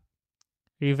 Yeah.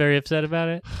 Are you very upset about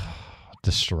it?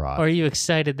 Distraught. Or are you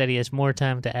excited that he has more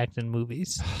time to act in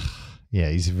movies? Yeah,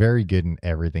 he's very good in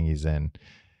everything he's in.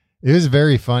 It was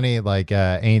very funny. Like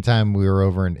anytime we were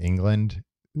over in England,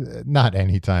 not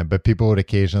anytime, but people would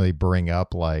occasionally bring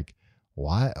up like,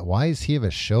 why does he have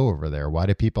a show over there? Why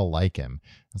do people like him?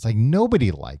 It's like,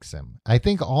 nobody likes him. I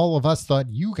think all of us thought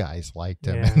you guys liked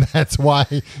him. Yeah. And that's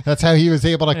how he was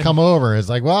able to come over. It's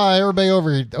like, well, everybody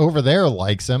over there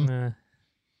likes him.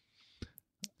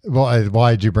 Well,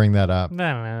 why'd you bring that up? I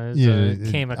don't know.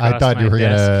 It came across I thought my you were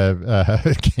desk.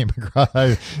 gonna came across.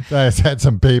 I had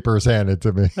some papers handed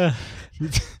to me.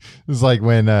 It's like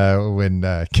when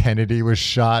Kennedy was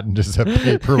shot and just a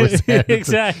paper was handed.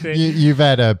 Exactly. You've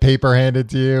had a paper handed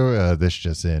to you. This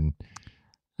just in.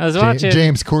 I was watching.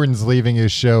 James Corden's leaving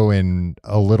his show in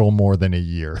a little more than a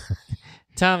year.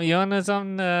 Tom, you want to know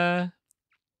something?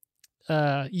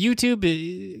 YouTube.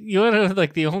 You want to know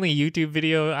like the only YouTube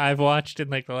video I've watched in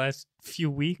like the last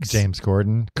few weeks? James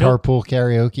Corden, Nope. carpool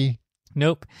karaoke.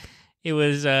 Nope. It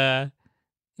was a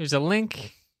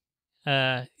link.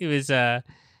 It was the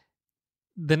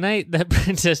night that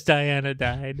Princess Diana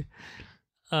died.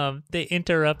 They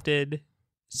interrupted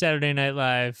Saturday Night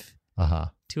Live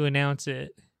to announce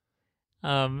it.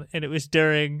 And it was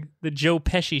during the Joe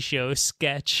Pesci show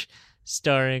sketch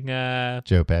starring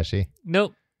Joe Pesci.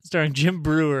 Nope. Starring Jim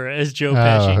Brewer as Joe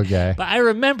Pesci. Okay. But I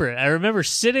remember it. I remember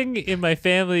sitting in my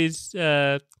family's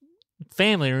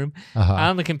family room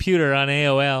on the computer on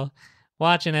AOL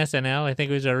watching SNL. I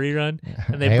think it was a rerun.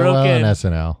 And they broke in. AOL and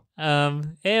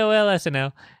SNL. AOL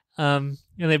SNL. And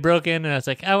they broke in, and I was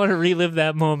like, I want to relive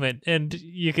that moment. And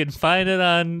you can find it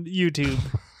on YouTube.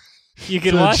 You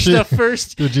can watch the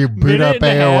first. Did you boot up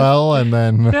AOL and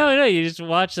then? No. You just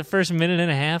watch the first minute and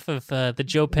a half of the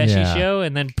Joe Pesci show,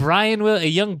 and then a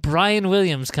young Brian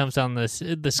Williams comes on the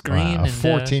screen. Wow, a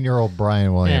 14-year-old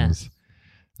Brian Williams.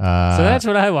 Yeah. So that's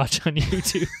what I watch on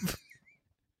YouTube.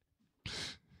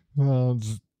 Well,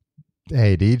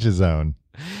 hey, to each his own.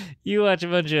 You watch a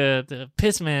bunch of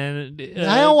Pissman.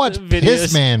 I don't watch videos.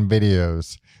 Pissman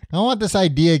videos. I don't want this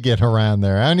idea get around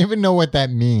there. I don't even know what that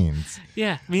means.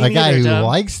 Yeah, me a guy neither, who Tom.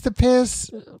 likes to piss.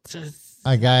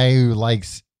 A guy who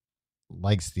likes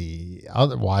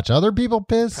watch other people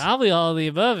piss. Probably all of the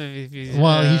above. If you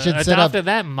he should set up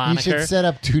that moniker. He should set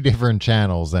up 2 different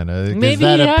channels then, because Maybe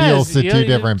that he appeals has. to 2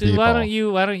 different people. Why don't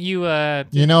you?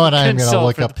 You know what? I'm going to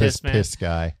look up this man. piss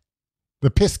guy. The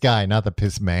piss guy, not the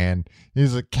piss man.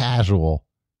 He's a casual.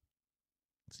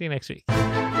 See you next week.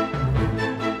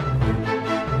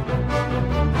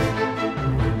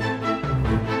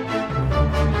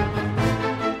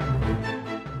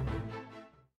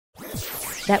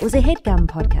 That was a HeadGum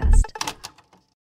podcast.